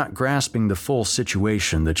maybe not grasping the full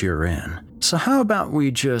situation that you're in. So how about we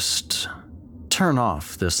just turn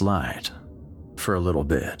off this light for a little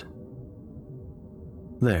bit?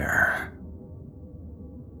 There.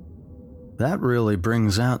 That really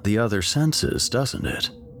brings out the other senses, doesn't it?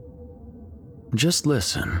 Just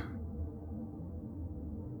listen.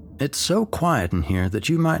 It's so quiet in here that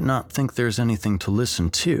you might not think there's anything to listen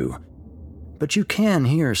to, but you can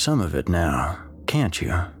hear some of it now, can't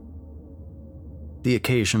you? The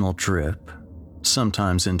occasional drip,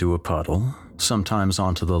 sometimes into a puddle, sometimes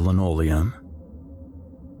onto the linoleum.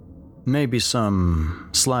 Maybe some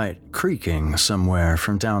slight creaking somewhere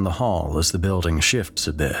from down the hall as the building shifts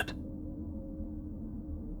a bit.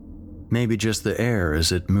 Maybe just the air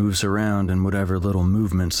as it moves around in whatever little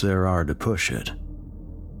movements there are to push it.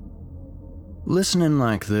 Listening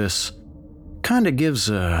like this kinda gives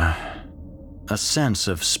a sense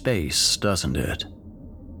of space, doesn't it?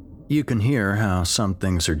 You can hear how some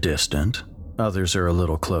things are distant, others are a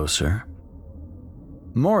little closer.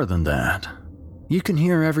 More than that, you can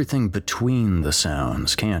hear everything between the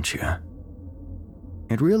sounds, can't you?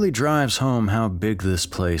 It really drives home how big this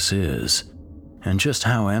place is, and just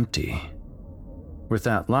how empty. With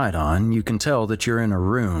that light on, you can tell that you're in a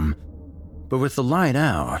room, but with the light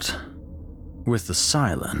out, with the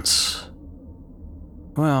silence,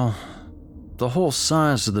 well, the whole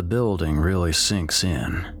size of the building really sinks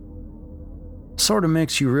in. Sort of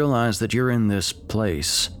makes you realize that you're in this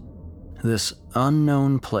place, this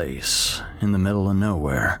unknown place in the middle of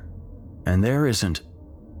nowhere, and there isn't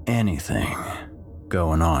anything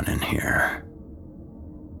going on in here.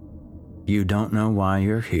 You don't know why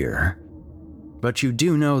you're here, but you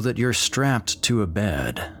do know that you're strapped to a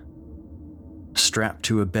bed. Strapped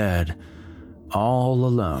to a bed, all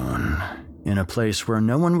alone, in a place where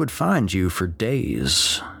no one would find you for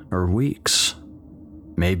days or weeks,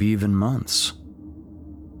 maybe even months.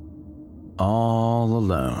 All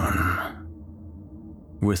alone.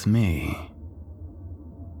 With me.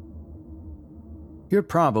 You're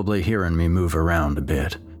probably hearing me move around a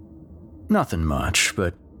bit. Nothing much,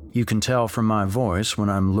 but you can tell from my voice when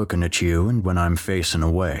I'm looking at you and when I'm facing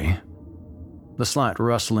away. The slight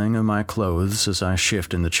rustling of my clothes as I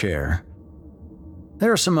shift in the chair.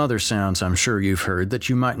 There are some other sounds I'm sure you've heard that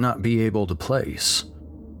you might not be able to place.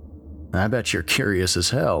 I bet you're curious as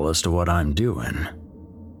hell as to what I'm doing.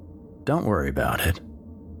 Don't worry about it.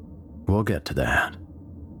 We'll get to that.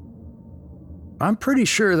 I'm pretty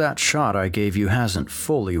sure that shot I gave you hasn't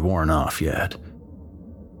fully worn off yet.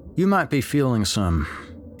 You might be feeling some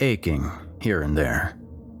aching here and there.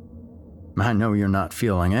 I know you're not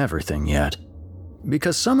feeling everything yet,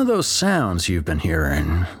 because some of those sounds you've been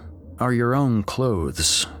hearing are your own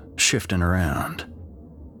clothes shifting around.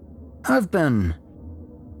 I've been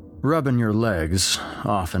rubbing your legs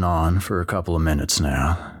off and on for a couple of minutes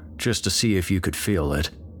now, just to see if you could feel it.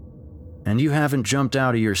 And you haven't jumped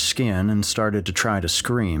out of your skin and started to try to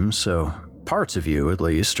scream, so parts of you, at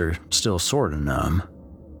least, are still sorta numb.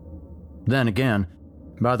 Then again,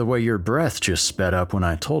 by the way your breath just sped up when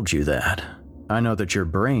I told you that, I know that your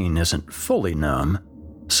brain isn't fully numb,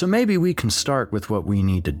 so maybe we can start with what we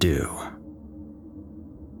need to do.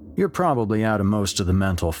 You're probably out of most of the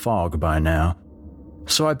mental fog by now,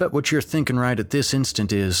 so I bet what you're thinking right at this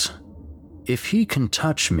instant is, if he can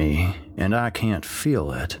touch me and I can't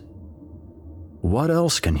feel it, what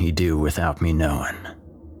else can he do without me knowing?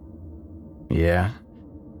 Yeah,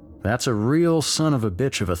 that's a real son of a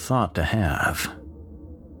bitch of a thought to have.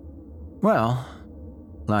 Well,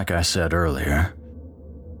 like I said earlier,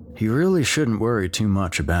 you really shouldn't worry too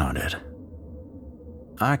much about it.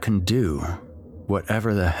 I can do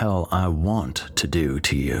whatever the hell I want to do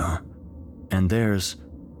to you, and there's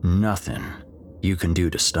nothing you can do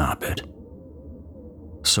to stop it.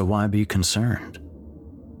 So why be concerned?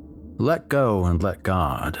 Let go and let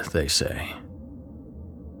God, they say.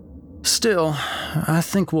 Still, I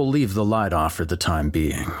think we'll leave the light off for the time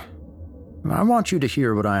being. I want you to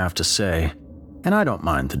hear what I have to say, and I don't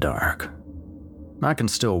mind the dark. I can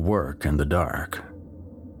still work in the dark.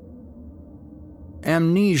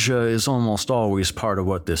 Amnesia is almost always part of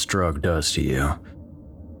what this drug does to you.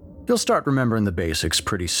 You'll start remembering the basics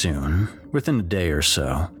pretty soon, within a day or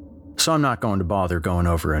so I'm not going to bother going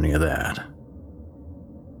over any of that.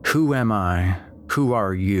 Who am I? Who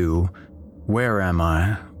are you? Where am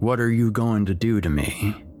I? What are you going to do to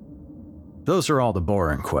me? Those are all the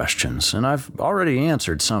boring questions, and I've already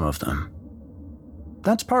answered some of them.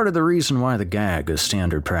 That's part of the reason why the gag is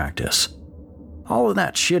standard practice. All of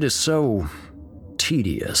that shit is so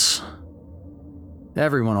tedious.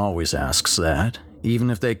 Everyone always asks that, even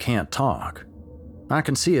if they can't talk. I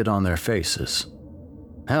can see it on their faces.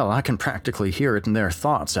 Hell, I can practically hear it in their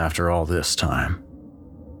thoughts after all this time.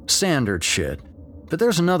 Standard shit, but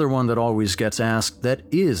there's another one that always gets asked that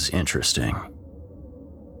is interesting.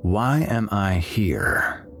 Why am I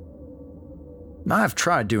here? I've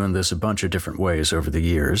tried doing this a bunch of different ways over the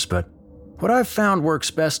years, but what I've found works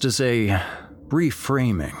best is a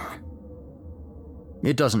reframing.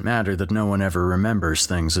 It doesn't matter that no one ever remembers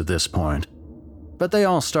things at this point, but they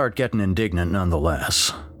all start getting indignant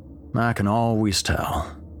nonetheless. I can always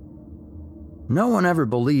tell. No one ever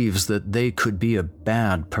believes that they could be a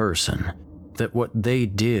bad person, that what they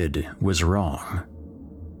did was wrong.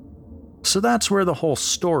 So that's where the whole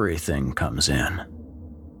story thing comes in.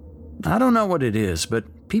 I don't know what it is,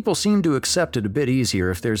 but people seem to accept it a bit easier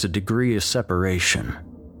if there's a degree of separation.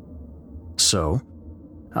 So,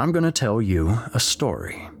 I'm going to tell you a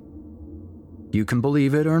story. You can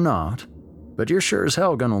believe it or not, but you're sure as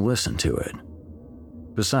hell going to listen to it.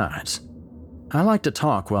 Besides, I like to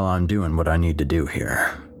talk while I'm doing what I need to do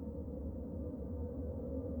here.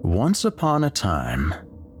 Once upon a time,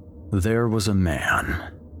 there was a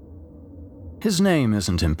man. His name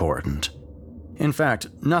isn't important. In fact,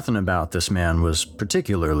 nothing about this man was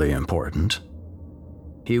particularly important.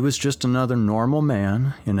 He was just another normal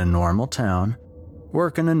man in a normal town,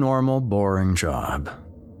 working a normal, boring job.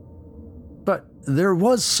 But there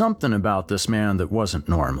was something about this man that wasn't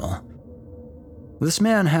normal. This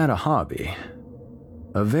man had a hobby.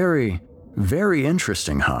 A very, very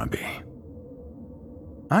interesting hobby.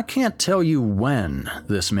 I can't tell you when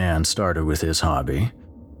this man started with his hobby.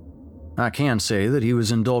 I can say that he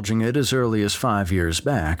was indulging it as early as 5 years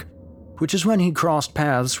back, which is when he crossed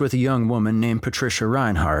paths with a young woman named Patricia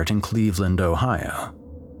Reinhardt in Cleveland, Ohio.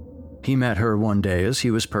 He met her one day as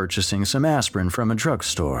he was purchasing some aspirin from a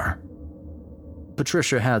drugstore.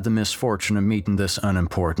 Patricia had the misfortune of meeting this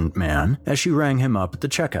unimportant man as she rang him up at the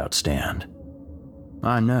checkout stand.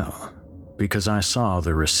 I know, because I saw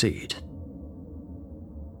the receipt.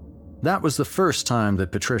 That was the first time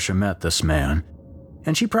that Patricia met this man,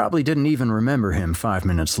 and she probably didn't even remember him 5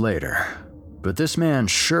 minutes later. But this man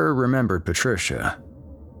sure remembered Patricia.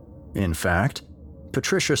 In fact,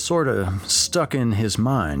 Patricia sorta stuck in his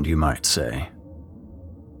mind, you might say.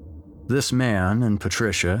 This man and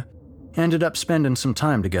Patricia ended up spending some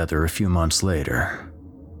time together a few months later.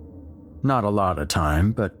 Not a lot of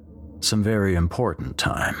time, but some very important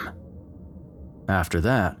time. After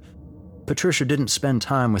that, Patricia didn't spend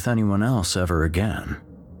time with anyone else ever again.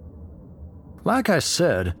 Like I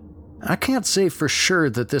said, I can't say for sure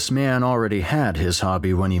that this man already had his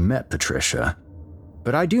hobby when he met Patricia,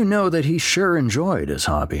 but I do know that he sure enjoyed his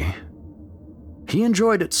hobby. He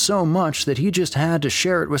enjoyed it so much that he just had to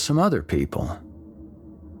share it with some other people.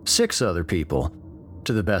 6 other people,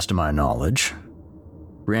 to the best of my knowledge.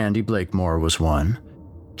 Randy Blakemore was one.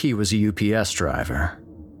 He was a UPS driver.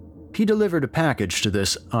 He delivered a package to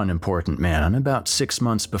this unimportant man about 6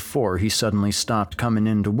 months before he suddenly stopped coming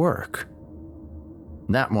into work.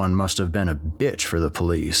 That one must have been a bitch for the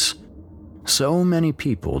police. So many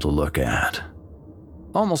people to look at.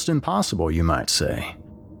 Almost impossible, you might say.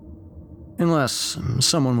 Unless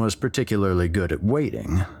someone was particularly good at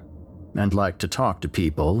waiting, and liked to talk to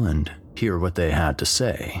people and hear what they had to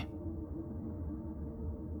say.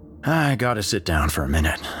 I gotta sit down for a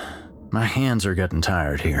minute. My hands are getting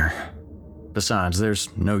tired here. Besides,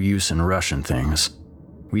 there's no use in rushing things.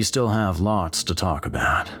 We still have lots to talk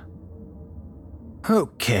about.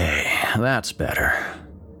 Okay, that's better.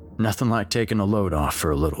 Nothing like taking a load off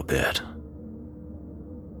for a little bit.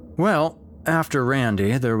 Well, after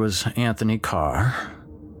Randy, there was Anthony Carr,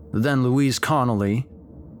 then Louise Connolly.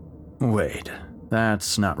 Wait,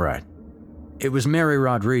 that's not right. It was Mary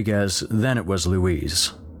Rodriguez, then it was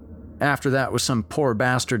Louise. After that was some poor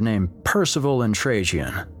bastard named Percival and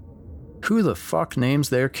Trajan. Who the fuck names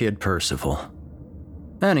their kid Percival?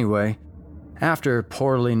 Anyway, after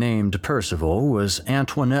poorly named Percival was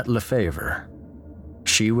Antoinette Lefevre.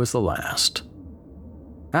 She was the last.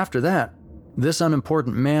 After that, this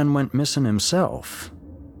unimportant man went missing himself.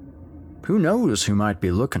 Who knows who might be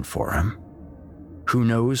looking for him? Who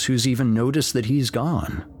knows who's even noticed that he's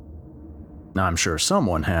gone? I'm sure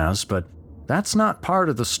someone has, but that's not part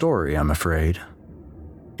of the story, I'm afraid.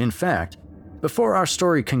 In fact, before our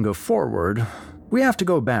story can go forward, we have to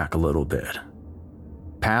go back a little bit.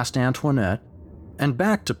 Past Antoinette, and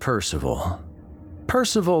back to Percival.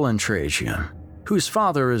 Percival and Trajan, whose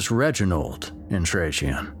father is Reginald and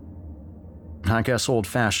Trajan. I guess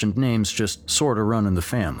old-fashioned names just sorta run in the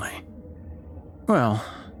family. Well,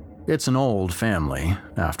 it's an old family,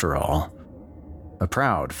 after all. A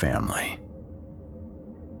proud family.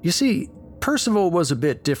 You see, Percival was a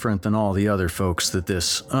bit different than all the other folks that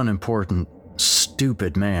this unimportant,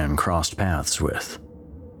 stupid man crossed paths with.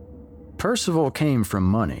 Percival came from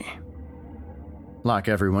money. Like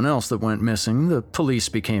everyone else that went missing, the police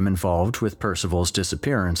became involved with Percival's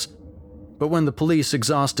disappearance. But when the police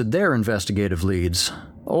exhausted their investigative leads,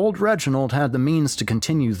 old Reginald had the means to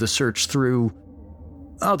continue the search through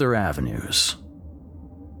other avenues.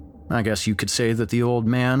 I guess you could say that the old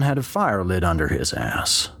man had a fire lit under his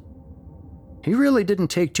ass. He really didn't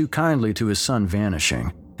take too kindly to his son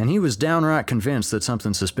vanishing, and he was downright convinced that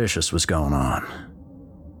something suspicious was going on.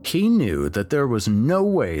 He knew that there was no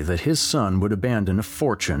way that his son would abandon a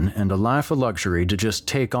fortune and a life of luxury to just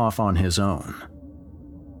take off on his own.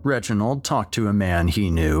 Reginald talked to a man he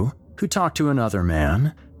knew, who talked to another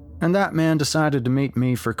man, and that man decided to meet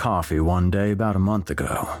me for coffee one day about a month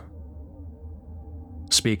ago.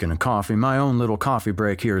 Speaking of coffee, my own little coffee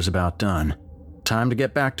break here is about done. Time to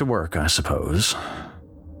get back to work, I suppose.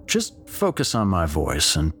 Just focus on my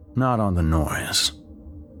voice and not on the noise.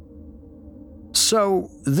 So,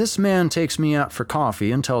 this man takes me out for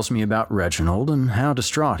coffee and tells me about Reginald and how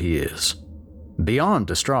distraught he is. Beyond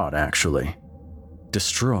distraught, actually.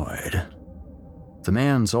 Destroyed. The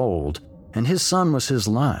man's old, and his son was his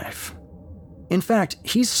life. In fact,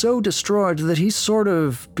 he's so destroyed that he's sort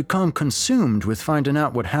of become consumed with finding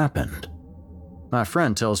out what happened. My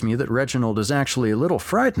friend tells me that Reginald is actually a little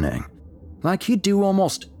frightening, like he'd do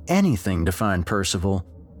almost anything to find Percival,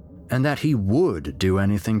 and that he would do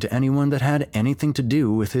anything to anyone that had anything to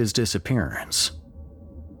do with his disappearance.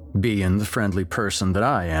 Being the friendly person that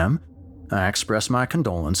I am, I express my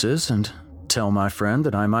condolences and tell my friend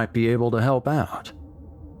that I might be able to help out.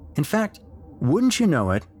 In fact, wouldn't you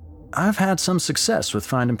know it, I've had some success with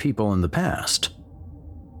finding people in the past.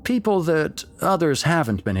 People that others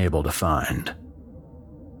haven't been able to find.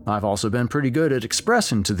 I've also been pretty good at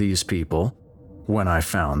expressing to these people, when I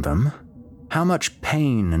found them, how much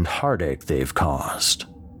pain and heartache they've caused.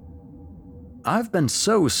 I've been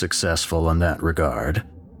so successful in that regard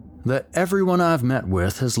that everyone I've met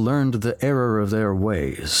with has learned the error of their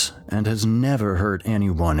ways and has never hurt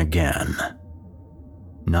anyone again.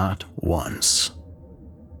 Not once.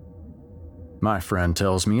 My friend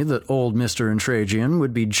tells me that old Mr. Intragian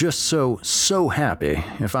would be just so happy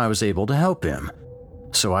if I was able to help him.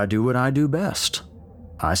 So I do what I do best.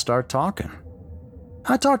 I start talking.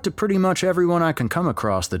 I talk to pretty much everyone I can come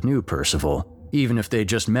across that knew Percival, even if they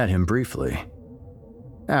just met him briefly.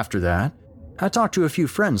 After that, I talk to a few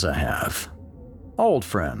friends I have. Old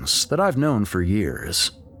friends that I've known for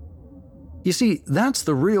years. You see, that's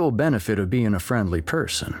the real benefit of being a friendly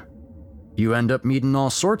person. You end up meeting all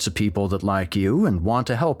sorts of people that like you and want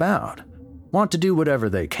to help out, want to do whatever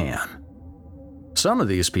they can. Some of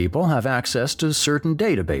these people have access to certain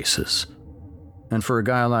databases. And for a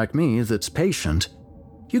guy like me that's patient,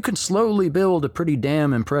 you can slowly build a pretty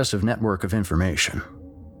damn impressive network of information.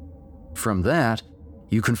 From that,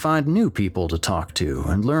 you can find new people to talk to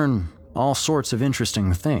and learn all sorts of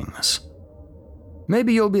interesting things.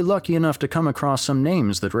 Maybe you'll be lucky enough to come across some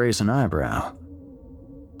names that raise an eyebrow.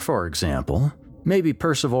 For example, maybe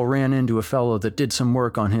Percival ran into a fellow that did some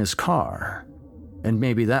work on his car, and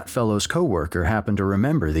maybe that fellow's coworker happened to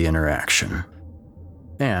remember the interaction.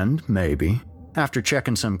 And maybe, after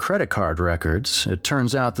checking some credit card records, it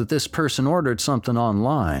turns out that this person ordered something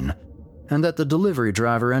online, and that the delivery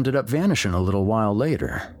driver ended up vanishing a little while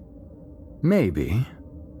later. Maybe,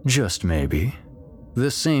 just maybe,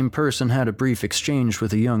 this same person had a brief exchange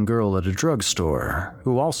with a young girl at a drugstore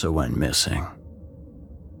who also went missing.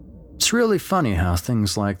 It's really funny how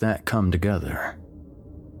things like that come together.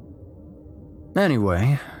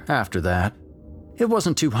 Anyway, after that, it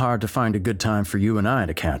wasn't too hard to find a good time for you and I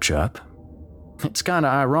to catch up. It's kinda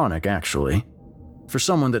ironic, actually. For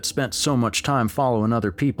someone that spent so much time following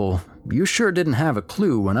other people, you sure didn't have a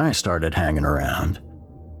clue when I started hanging around.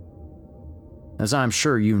 As I'm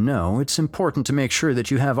sure you know, it's important to make sure that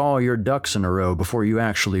you have all your ducks in a row before you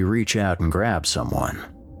actually reach out and grab someone.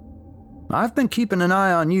 I've been keeping an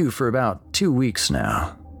eye on you for about 2 weeks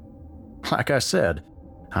now. Like I said,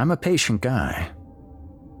 I'm a patient guy.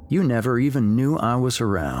 You never even knew I was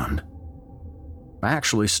around. I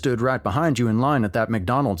actually stood right behind you in line at that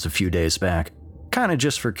McDonald's a few days back, kinda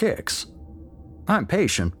just for kicks. I'm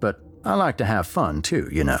patient, but I like to have fun too,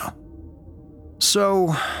 you know.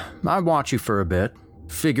 So, I watch you for a bit,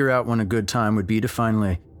 figure out when a good time would be to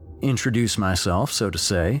finally introduce myself, so to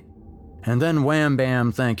say, and then wham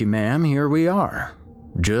bam, thank you ma'am, here we are,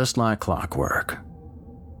 just like clockwork.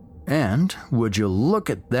 And, would you look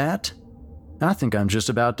at that? I think I'm just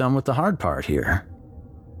about done with the hard part here.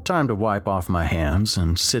 Time to wipe off my hands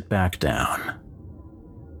and sit back down.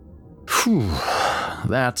 Whew,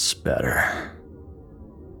 that's better.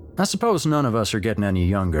 I suppose none of us are getting any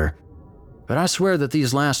younger, but I swear that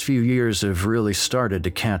these last few years have really started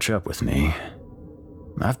to catch up with me.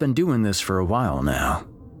 I've been doing this for a while now.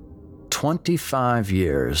 25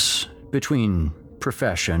 years between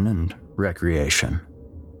profession and recreation.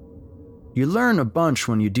 You learn a bunch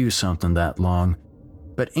when you do something that long,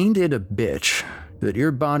 but ain't it a bitch that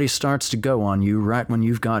your body starts to go on you right when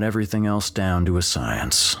you've got everything else down to a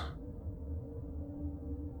science.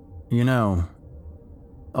 You know,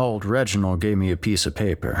 old Reginald gave me a piece of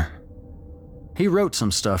paper. He wrote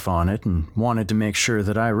some stuff on it and wanted to make sure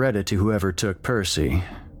that I read it to whoever took Percy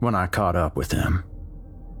when I caught up with him.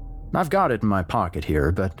 I've got it in my pocket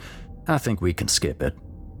here, but I think we can skip it.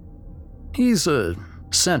 He's a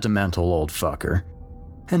sentimental old fucker,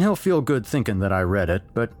 and he'll feel good thinking that I read it,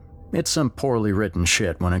 but it's some poorly written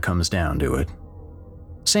shit when it comes down to it.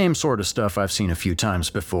 Same sort of stuff I've seen a few times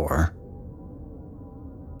before.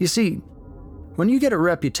 You see, when you get a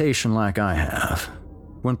reputation like I have,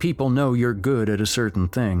 when people know you're good at a certain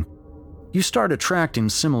thing, you start attracting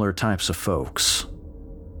similar types of folks.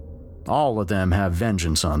 All of them have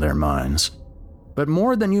vengeance on their minds, but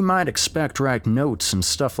more than you might expect write notes and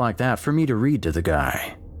stuff like that for me to read to the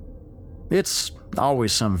guy. It's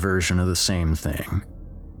always some version of the same thing.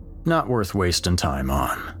 Not worth wasting time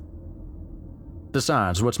on.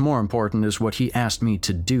 Besides, what's more important is what he asked me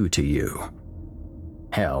to do to you.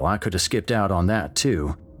 Hell, I could have skipped out on that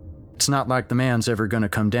too. It's not like the man's ever gonna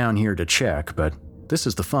come down here to check, but this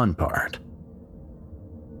is the fun part.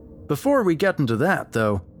 Before we get into that,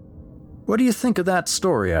 though, what do you think of that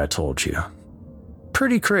story I told you?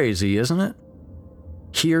 Pretty crazy, isn't it?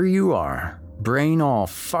 Here you are, brain all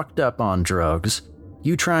fucked up on drugs,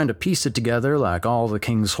 you trying to piece it together like all the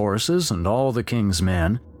king's horses and all the king's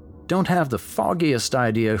men, don't have the foggiest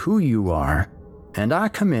idea who you are, and I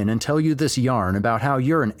come in and tell you this yarn about how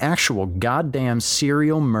you're an actual goddamn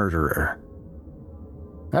serial murderer.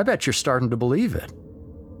 I bet you're starting to believe it.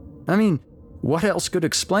 I mean, what else could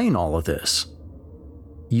explain all of this?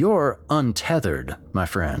 You're untethered, my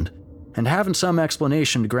friend, and having some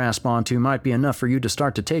explanation to grasp onto might be enough for you to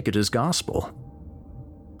start to take it as gospel.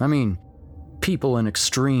 I mean, people in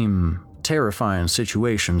extreme, terrifying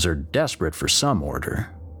situations are desperate for some order,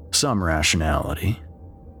 some rationality.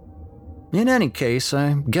 In any case,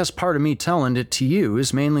 I guess part of me telling it to you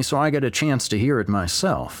is mainly so I get a chance to hear it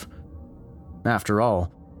myself. After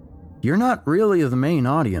all, you're not really the main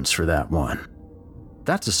audience for that one.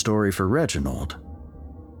 That's a story for Reginald.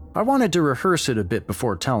 I wanted to rehearse it a bit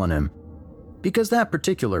before telling him, because that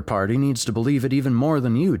particular party needs to believe it even more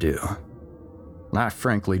than you do. I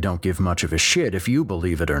frankly don't give much of a shit if you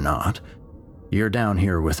believe it or not. You're down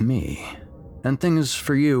here with me, and things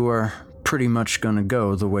for you are pretty much gonna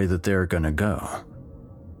go the way that they're gonna go.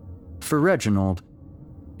 For Reginald,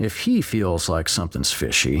 if he feels like something's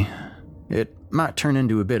fishy, it might turn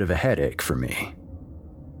into a bit of a headache for me.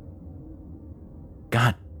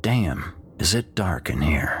 God damn, is it dark in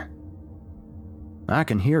here? I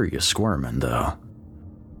can hear you squirming, though.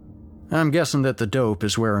 I'm guessing that the dope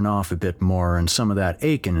is wearing off a bit more and some of that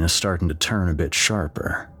aching is starting to turn a bit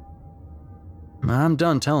sharper. I'm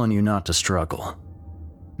done telling you not to struggle.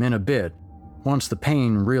 In a bit, once the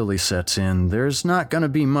pain really sets in, there's not gonna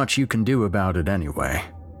be much you can do about it anyway.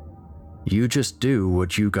 You just do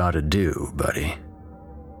what you gotta do, buddy.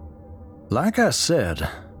 Like I said,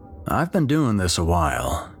 I've been doing this a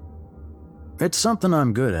while. It's something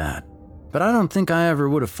I'm good at, but I don't think I ever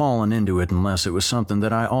would have fallen into it unless it was something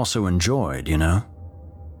that I also enjoyed, you know?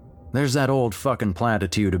 There's that old fucking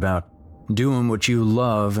platitude about doing what you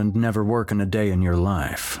love and never working a day in your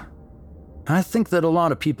life. I think that a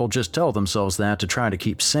lot of people just tell themselves that to try to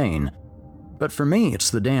keep sane, but for me, it's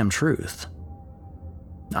the damn truth.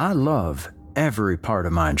 I love every part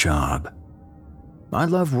of my job. I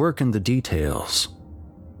love working the details.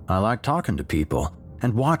 I like talking to people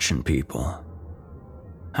and watching people.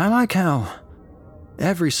 I like how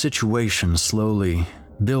every situation slowly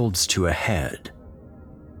builds to a head,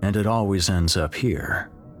 and it always ends up here.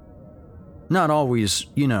 Not always,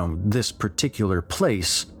 this particular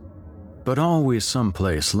place, but always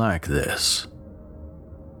someplace like this.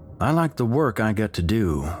 I like the work I get to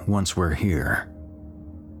do once we're here.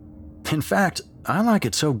 In fact, I like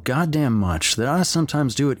it so goddamn much that I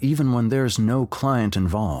sometimes do it even when there's no client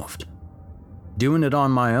involved. Doing it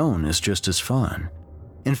on my own is just as fun.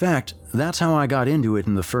 In fact, that's how I got into it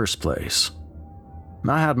in the first place.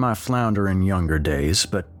 I had my flounder in younger days,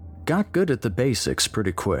 but got good at the basics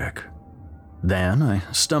pretty quick. Then I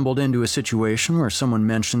stumbled into a situation where someone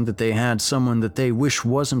mentioned that they had someone that they wish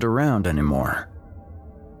wasn't around anymore.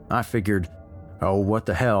 I figured, oh, what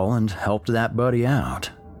the hell, and helped that buddy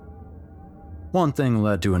out. One thing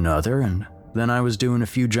led to another, and then I was doing a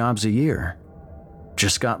few jobs a year.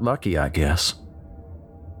 Just got lucky, I guess.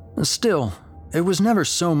 Still, it was never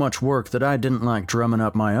so much work that I didn't like drumming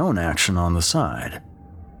up my own action on the side.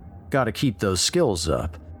 Gotta keep those skills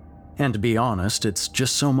up. And to be honest, it's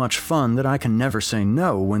just so much fun that I can never say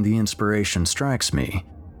no when the inspiration strikes me,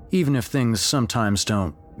 even if things sometimes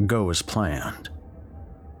don't go as planned.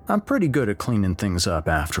 I'm pretty good at cleaning things up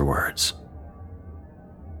afterwards.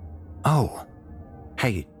 Oh,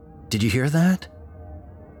 hey, did you hear that?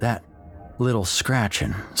 That little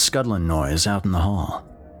scratching, scuttling noise out in the hall.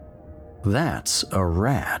 That's a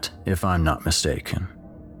rat, if I'm not mistaken.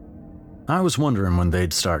 I was wondering when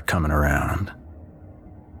they'd start coming around.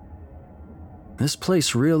 This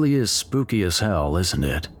place really is spooky as hell, isn't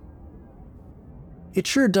it? It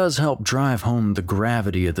sure does help drive home the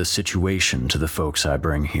gravity of the situation to the folks I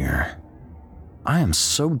bring here. I am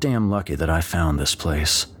so damn lucky that I found this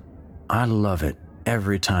place. I love it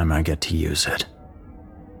every time I get to use it.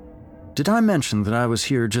 Did I mention that I was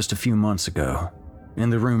here just a few months ago, in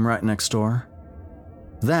the room right next door?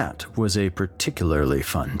 That was a particularly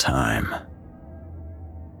fun time.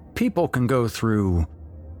 People can go through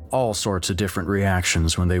all sorts of different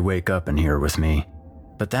reactions when they wake up in here with me,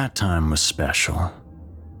 but that time was special.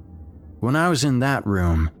 When I was in that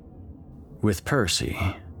room with Percy,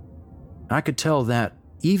 I could tell that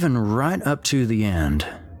even right up to the end,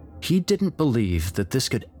 he didn't believe that this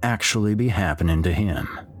could actually be happening to him.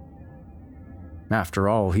 After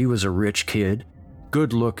all, he was a rich kid,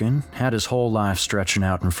 good looking, had his whole life stretching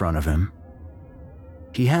out in front of him.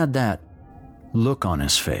 He had that look on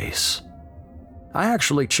his face. I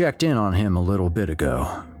actually checked in on him a little bit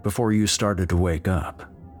ago, before you started to wake up.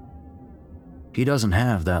 He doesn't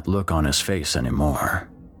have that look on his face anymore.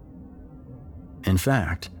 In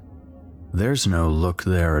fact, there's no look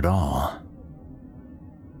there at all.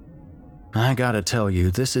 I gotta tell you,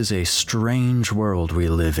 this is a strange world we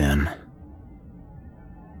live in.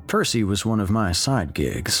 Percy was one of my side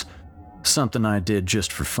gigs, something I did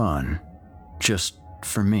just for fun, just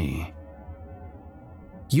for me.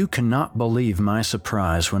 You cannot believe my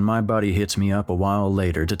surprise when my buddy hits me up a while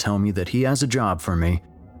later to tell me that he has a job for me,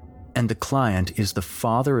 and the client is the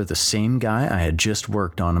father of the same guy I had just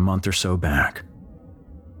worked on a month or so back.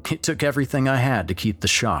 It took everything I had to keep the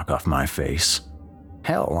shock off my face.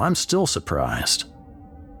 Hell, I'm still surprised.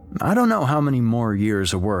 I don't know how many more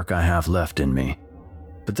years of work I have left in me,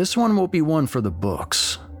 but this one will be one for the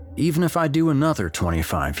books, even if I do another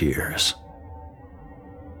 25 years.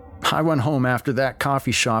 I went home after that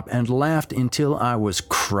coffee shop and laughed until I was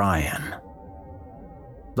crying.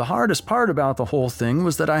 The hardest part about the whole thing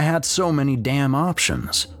was that I had so many damn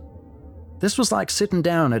options. This was like sitting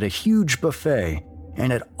down at a huge buffet,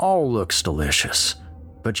 and it all looks delicious.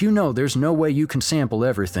 But you know there's no way you can sample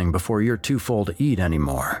everything before you're too full to eat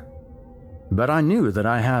anymore. But I knew that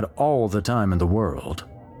I had all the time in the world.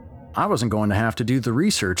 I wasn't going to have to do the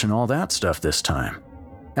research and all that stuff this time.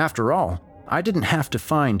 After all, I didn't have to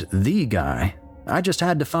find the guy, I just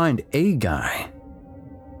had to find a guy.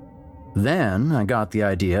 Then I got the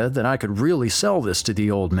idea that I could really sell this to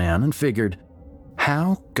the old man and figured,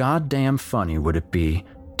 how goddamn funny would it be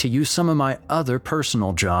to use some of my other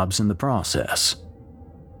personal jobs in the process?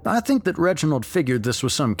 I think that Reginald figured this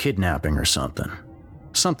was some kidnapping or something.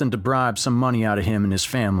 Something to bribe some money out of him and his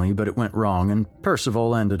family, but it went wrong and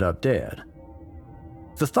Percival ended up dead.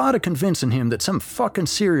 The thought of convincing him that some fucking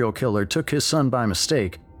serial killer took his son by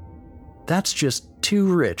mistake, that's just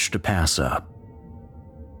too rich to pass up.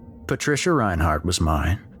 Patricia Reinhardt was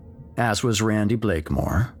mine, as was Randy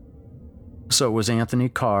Blakemore. So was Anthony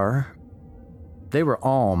Carr. They were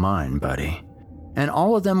all mine, buddy. And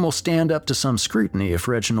all of them will stand up to some scrutiny if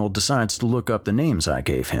Reginald decides to look up the names I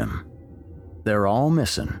gave him. They're all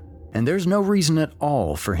missing, and there's no reason at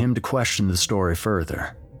all for him to question the story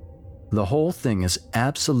further. The whole thing is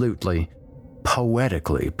absolutely,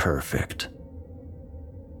 poetically perfect.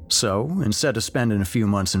 So, instead of spending a few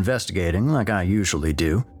months investigating like I usually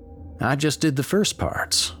do, I just did the first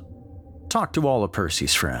parts. Talked to all of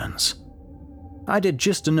Percy's friends. I did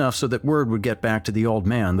just enough so that word would get back to the old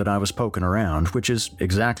man that I was poking around, which is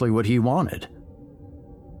exactly what he wanted.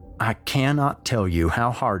 I cannot tell you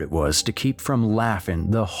how hard it was to keep from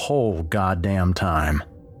laughing the whole goddamn time.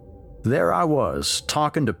 There I was,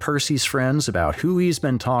 talking to Percy's friends about who he's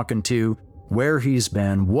been talking to, where he's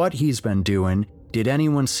been, what he's been doing, did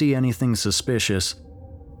anyone see anything suspicious,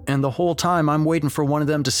 and the whole time I'm waiting for one of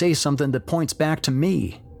them to say something that points back to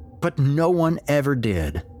me, but no one ever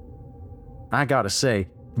did. I gotta say,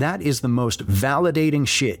 that is the most validating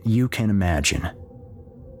shit you can imagine.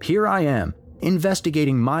 Here I am,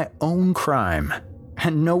 investigating my own crime,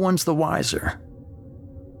 and no one's the wiser.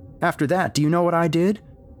 After that, do you know what I did?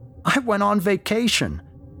 I went on vacation.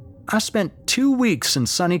 I spent 2 weeks in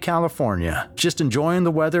sunny California, just enjoying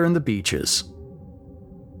the weather and the beaches.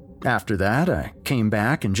 After that, I came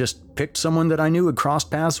back and just picked someone that I knew had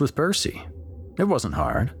crossed paths with Percy. It wasn't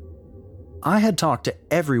hard. I had talked to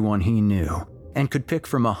everyone he knew and could pick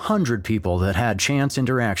from 100 people that had chance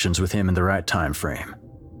interactions with him in the right time frame.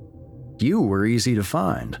 You were easy to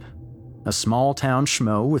find. A small-town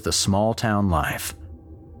schmo with a small-town life.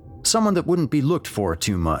 Someone that wouldn't be looked for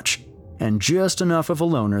too much, and just enough of a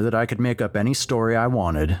loner that I could make up any story I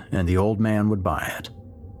wanted and the old man would buy it.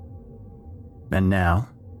 And now,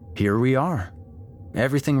 here we are.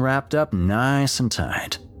 Everything wrapped up nice and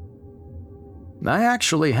tight. I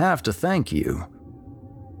actually have to thank you.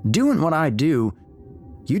 Doing what I do,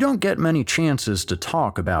 you don't get many chances to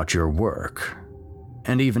talk about your work.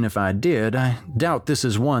 And even if I did, I doubt this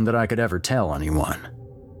is one that I could ever tell anyone.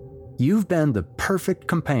 You've been the perfect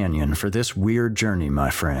companion for this weird journey, my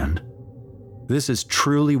friend. This is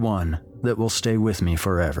truly one that will stay with me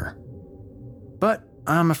forever. But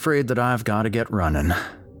I'm afraid that I've got to get running.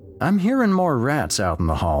 I'm hearing more rats out in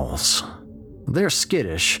the halls. They're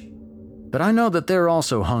skittish, but I know that they're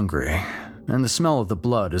also hungry, and the smell of the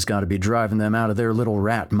blood has got to be driving them out of their little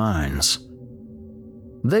rat minds.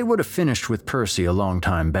 They would have finished with Percy a long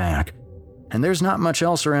time back, and there's not much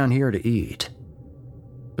else around here to eat.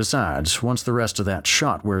 Besides, once the rest of that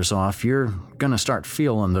shot wears off, you're gonna start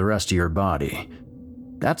feeling the rest of your body.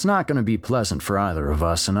 That's not gonna be pleasant for either of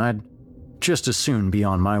us, and I'd just as soon be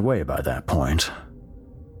on my way by that point.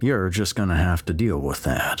 You're just gonna have to deal with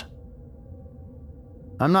that.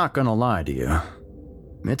 I'm not gonna lie to you.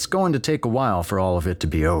 It's going to take a while for all of it to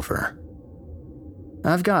be over.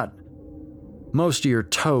 I've got most of your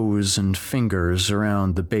toes and fingers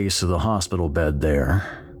around the base of the hospital bed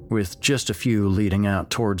there, with just a few leading out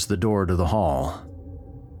towards the door to the hall.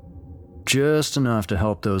 Just enough to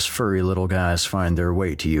help those furry little guys find their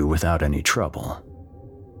way to you without any trouble.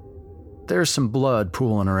 There's some blood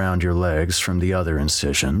pooling around your legs from the other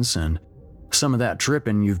incisions, and some of that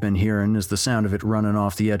dripping you've been hearing is the sound of it running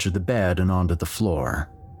off the edge of the bed and onto the floor.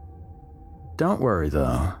 Don't worry,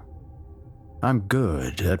 though. I'm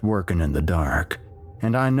good at working in the dark,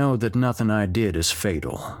 and I know that nothing I did is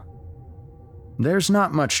fatal. There's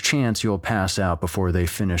not much chance you'll pass out before they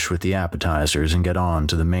finish with the appetizers and get on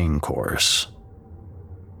to the main course.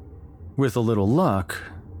 With a little luck,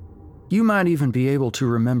 you might even be able to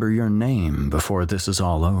remember your name before this is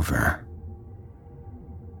all over.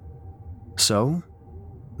 So,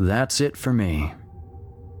 that's it for me.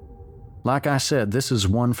 Like I said, this is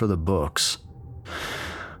one for the books.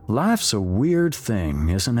 Life's a weird thing,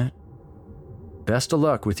 isn't it? Best of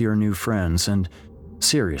luck with your new friends, and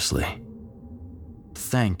seriously,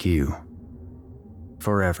 thank you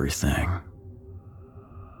for everything.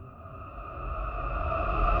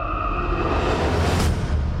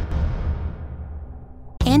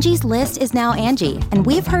 Angie's List is now Angie, and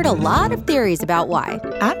we've heard a lot of theories about why.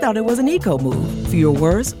 I thought it was an eco move. Fewer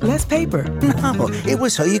words, less paper. No, it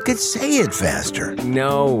was so you could say it faster.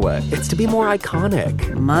 No, it's to be more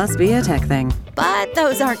iconic. Must be a tech thing. But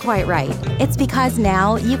those aren't quite right. It's because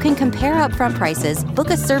now you can compare upfront prices, book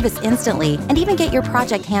a service instantly, and even get your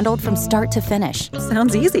project handled from start to finish.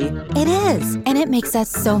 Sounds easy. It is, and it makes us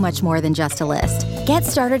so much more than just a list. Get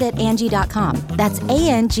started at Angie.com. That's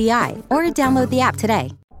ANGI, or download the app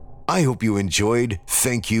today. I hope you enjoyed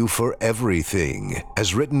Thank You for Everything,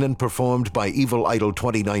 as written and performed by Evil Idol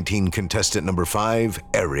 2019 contestant number 5,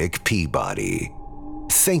 Eric Peabody.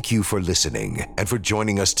 Thank you for listening and for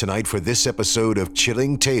joining us tonight for this episode of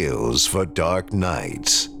Chilling Tales for Dark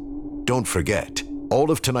Nights. Don't forget, all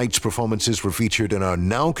of tonight's performances were featured in our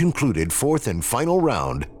now concluded 4th and final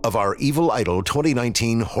round of our Evil Idol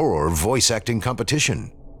 2019 horror voice acting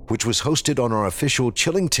competition, which was hosted on our official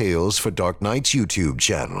Chilling Tales for Dark Nights YouTube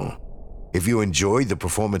channel. If you enjoyed the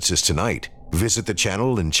performances tonight, visit the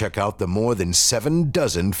channel and check out the more than 7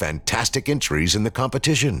 dozen fantastic entries in the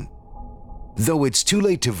competition. Though it's too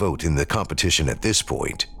late to vote in the competition at this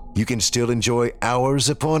point, you can still enjoy hours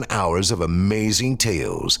upon hours of amazing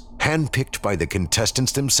tales, handpicked by the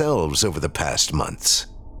contestants themselves over the past months.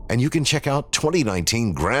 And you can check out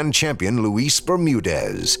 2019 Grand Champion Luis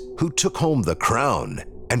Bermudez, who took home the crown,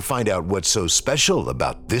 and find out what's so special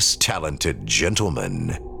about this talented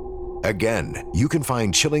gentleman. Again, you can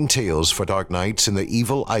find Chilling Tales for Dark Nights in the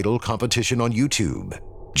Evil Idol competition on YouTube.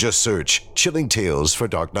 Just search Chilling Tales for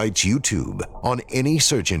Dark Nights YouTube on any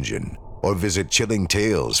search engine, or visit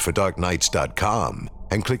chillingtalesfordarknights.com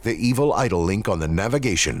and click the Evil Idol link on the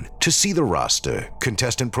navigation to see the roster,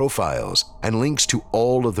 contestant profiles, and links to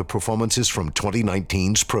all of the performances from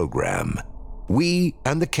 2019's program. We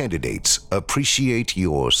and the candidates appreciate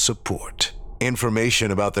your support.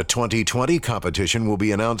 Information about the 2020 competition will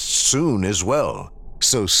be announced soon as well,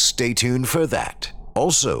 so stay tuned for that.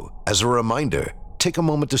 Also, as a reminder, take a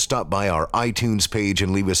moment to stop by our iTunes page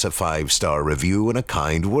and leave us a 5-star review and a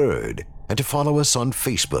kind word, and to follow us on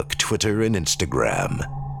Facebook, Twitter, and Instagram.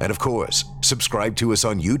 And of course, subscribe to us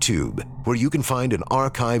on YouTube, where you can find an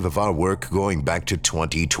archive of our work going back to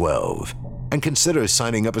 2012. And consider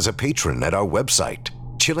signing up as a patron at our website,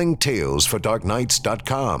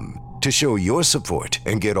 chillingtalesfordarknights.com, to show your support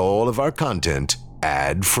and get all of our content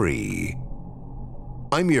ad-free.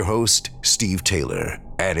 I'm your host, Steve Taylor,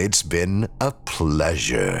 and it's been a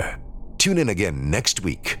pleasure. Tune in again next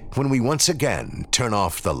week when we once again turn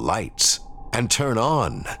off the lights and turn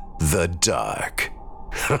on the dark.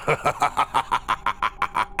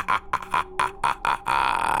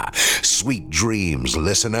 Sweet dreams,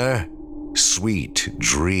 listener. Sweet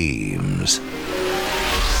dreams.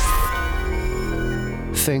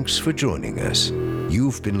 Thanks for joining us.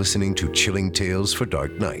 You've been listening to Chilling Tales for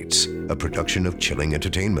Dark Nights, a production of Chilling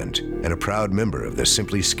Entertainment and a proud member of the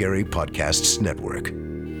Simply Scary Podcasts Network.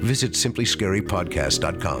 Visit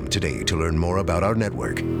simplyscarypodcast.com today to learn more about our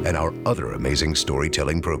network and our other amazing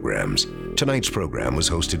storytelling programs. Tonight's program was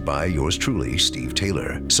hosted by yours truly, Steve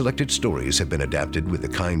Taylor. Selected stories have been adapted with the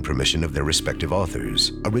kind permission of their respective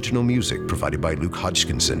authors. Original music provided by Luke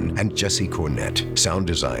Hodgkinson and Jesse Cornett. Sound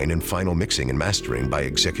design and final mixing and mastering by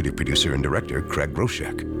executive producer and director Craig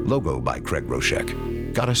Roshek. Logo by Craig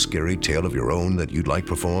Roshek. Got a scary tale of your own that you'd like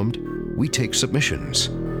performed? We take submissions.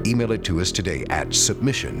 Email it to us today at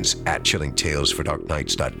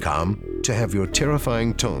submissions@chillingtalesfordarknights.com to have your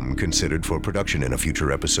terrifying tome considered for production in a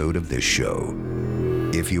future episode of this show.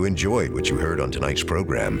 If you enjoyed what you heard on tonight's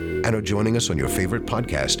program and are joining us on your favorite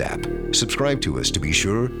podcast app, subscribe to us to be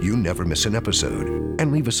sure you never miss an episode,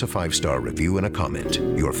 and leave us a 5-star review and a comment.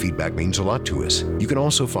 Your feedback means a lot to us. You can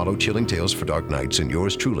also follow Chilling Tales for Dark Nights and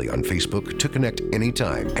yours truly on Facebook to connect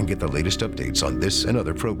anytime and get the latest updates on this and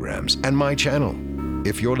other programs and my channel.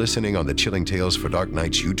 If you're listening on the Chilling Tales for Dark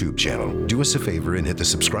Nights YouTube channel, do us a favor and hit the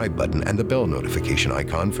subscribe button and the bell notification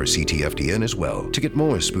icon for CTFDN as well to get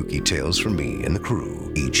more spooky tales from me and the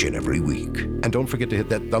crew each and every week. And don't forget to hit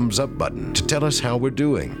that thumbs up button to tell us how we're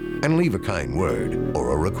doing and leave a kind word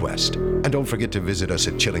or a request. And don't forget to visit us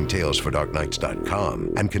at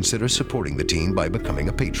chillingtalesfordarknights.com and consider supporting the team by becoming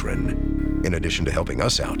a patron. In addition to helping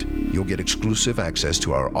us out, you'll get exclusive access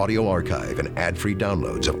to our audio archive and ad-free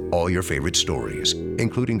downloads of all your favorite stories,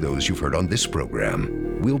 including those you've heard on this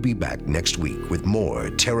program. We'll be back next week with more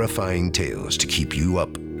terrifying tales to keep you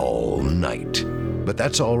up all night. But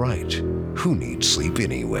that's all right. Who needs sleep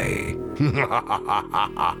anyway?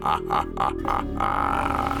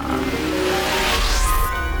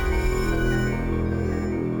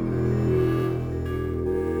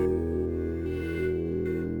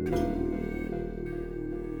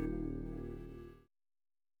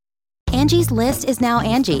 Angie's List is now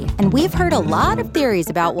Angie, and we've heard a lot of theories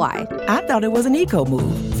about why. I thought it was an eco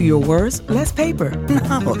move. Fewer words, less paper.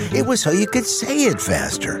 No, it was so you could say it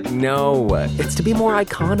faster. No, it's to be more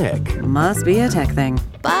iconic. Must be a tech thing.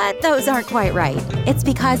 But those aren't quite right. It's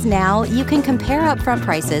because now you can compare upfront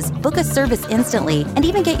prices, book a service instantly, and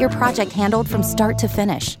even get your project handled from start to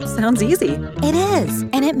finish. Sounds easy. It is,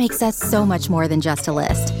 and it makes us so much more than just a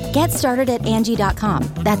list. Get started at Angie.com.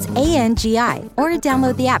 That's ANGI, or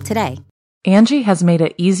download the app today. Angie has made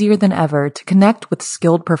it easier than ever to connect with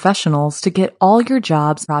skilled professionals to get all your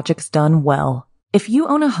jobs projects done well. If you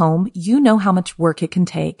own a home, you know how much work it can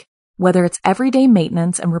take, whether it's everyday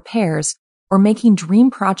maintenance and repairs or making dream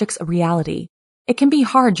projects a reality. It can be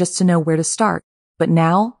hard just to know where to start, but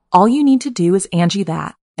now all you need to do is Angie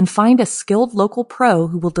that and find a skilled local pro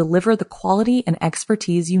who will deliver the quality and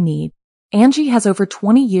expertise you need. Angie has over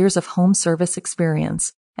 20 years of home service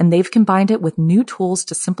experience, and they've combined it with new tools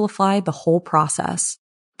to simplify the whole process.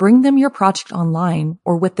 Bring them your project online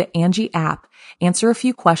or with the Angie app, answer a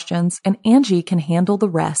few questions, and Angie can handle the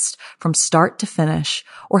rest from start to finish,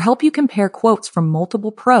 or help you compare quotes from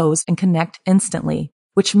multiple pros and connect instantly,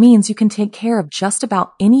 which means you can take care of just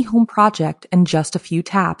about any home project in just a few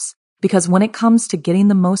taps. Because when it comes to getting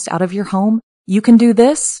the most out of your home, you can do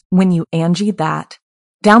this when you Angie that.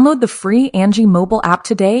 Download the free Angie mobile app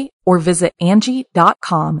today or visit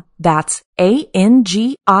Angie.com. That's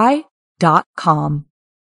ANGI.com.